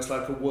like almost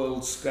like a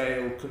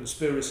world-scale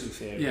conspiracy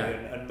theory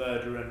and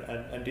murder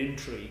and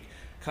intrigue,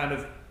 kind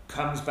of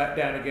comes back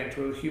down again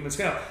to a human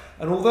scale.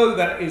 And although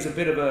that is a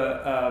bit of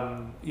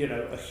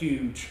a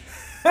huge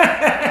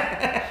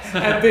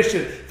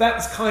ambition,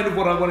 that's kind of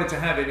what I wanted to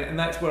have in it, and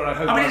that's where I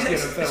hope I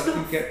felt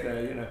we get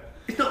there, you know.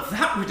 It's not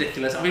that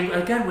ridiculous. I mean,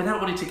 again,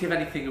 without wanting to give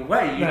anything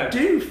away, you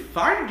do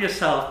find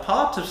yourself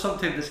part of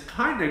something that's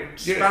kind of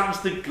spans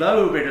the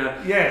globe in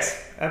a...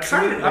 Yes,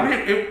 absolutely. I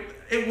mean,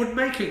 it would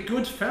make a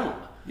good film.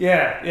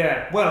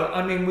 Yeah. Well,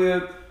 I mean,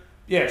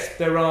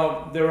 there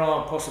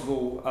are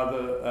possible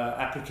other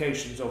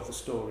applications of the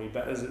story,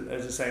 but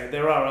as I say,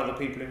 there are other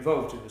people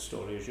involved in the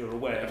story, as you're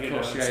aware. Of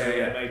course,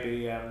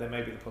 there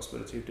may be the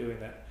possibility of doing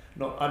that.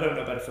 I don't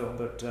know about a film,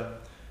 but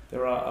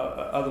there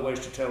are other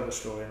ways to tell the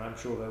story, and I'm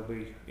sure they'll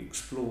be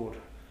explored.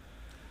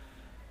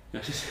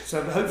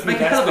 So hopefully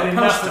Make a hell that's of a been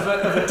enough poster.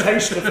 of a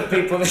taster for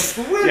people.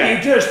 Will Yeah.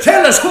 you just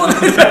tell us what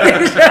this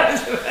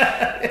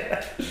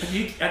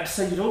is? And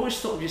so you'd always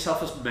thought of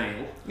yourself as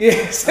male.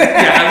 Yes.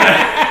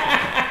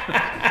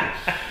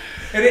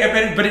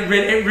 But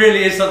it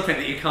really is something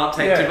that you can't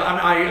take Yeah. too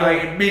much. I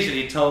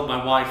immediately told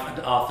my wife and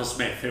Arthur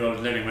Smith, who I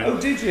was living with. Oh,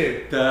 did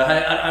you?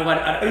 I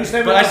went, his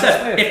name but was I said,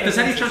 Arthur Smith. if there's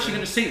any That's chance you're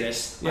going to see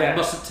this, Yeah. I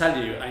mustn't tell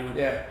you. And he went,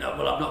 Yeah. no,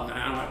 well, I'm not going to.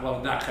 I'm like, well,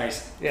 in that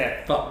case,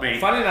 Yeah. fuck me.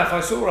 Funny enough, I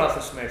saw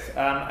Arthur Smith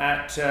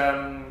at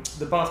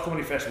the Bath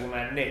Comedy Festival.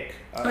 Man, Nick.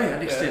 Oh, yeah,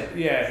 Nick's did.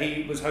 Yeah,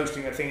 he was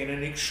hosting a thing in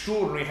an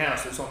extraordinary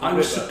house that's on the I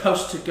was river.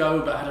 supposed to go,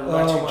 but I had a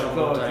writing Oh my job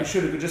all god! day. You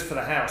should have just for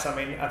the house. I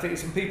mean, I think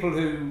some people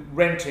who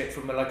rent it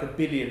from like a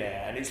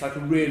billionaire, and it's like a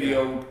really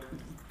old,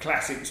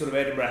 classic sort of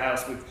Edinburgh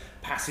house with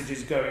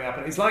passages going up,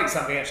 and it's like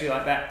something actually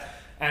like that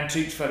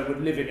antique fella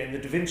would live in the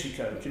Da Vinci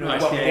Code. You know, Nice,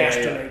 the one with the yeah,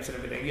 astronauts and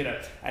everything. You know,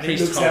 and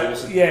Priest it looks out.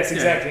 holes and- Yes, yeah.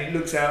 exactly. It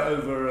looks out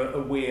over a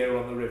weir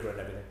on the river and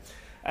everything.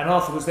 And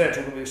Arthur was there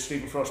talking with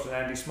Stephen Frost and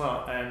Andy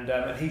Smart,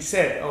 and he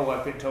said, "Oh,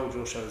 I've been told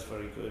your show is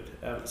very good."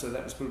 So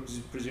that was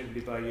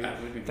presumably by you.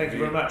 Thank you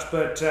very much.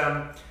 But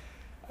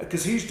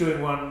because he's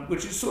doing one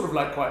which is sort of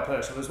like quite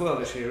personal as well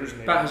this year, isn't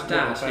it? About his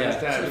dad, About yeah. his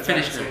dad. So it's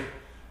finished now.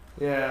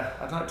 Yeah,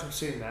 I'd like to have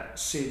seen that.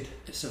 Sid.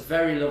 It's a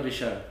very lovely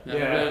show. Yeah.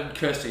 And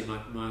Kirsty,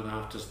 my other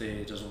half, does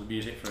all the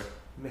music for it.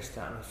 Missed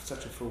out. I'm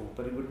such a fool,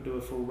 but he wouldn't do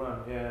a full run.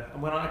 Yeah,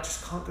 and when I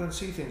just can't go and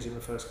see things in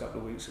the first couple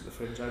of weeks at the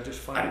Fringe, I just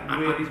find it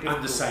really difficult.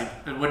 I'm the same.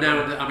 And we're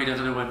now, I mean, I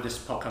don't know when this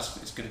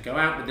podcast is going to go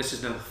out, but this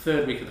is now the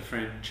third week of the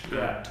Fringe.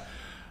 Yeah.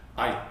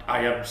 And I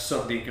am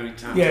suddenly going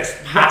to have Yes,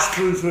 to patch pack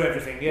through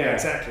everything. Yeah, Yeah.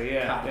 exactly.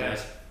 Yeah, couple yeah.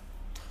 days.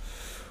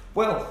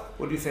 Well,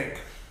 what do you think?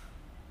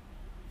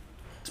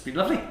 It's been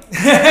lovely.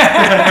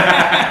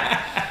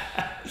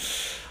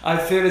 I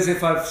feel as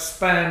if I've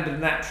spanned a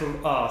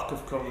natural arc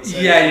of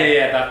conversation.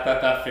 Yeah.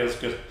 That feels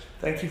good.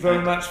 Thank you very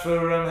much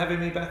for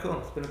having me back on.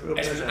 It's been a real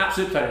It's pleasure. an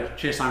absolute pleasure.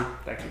 Cheers, Simon.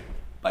 Thank you.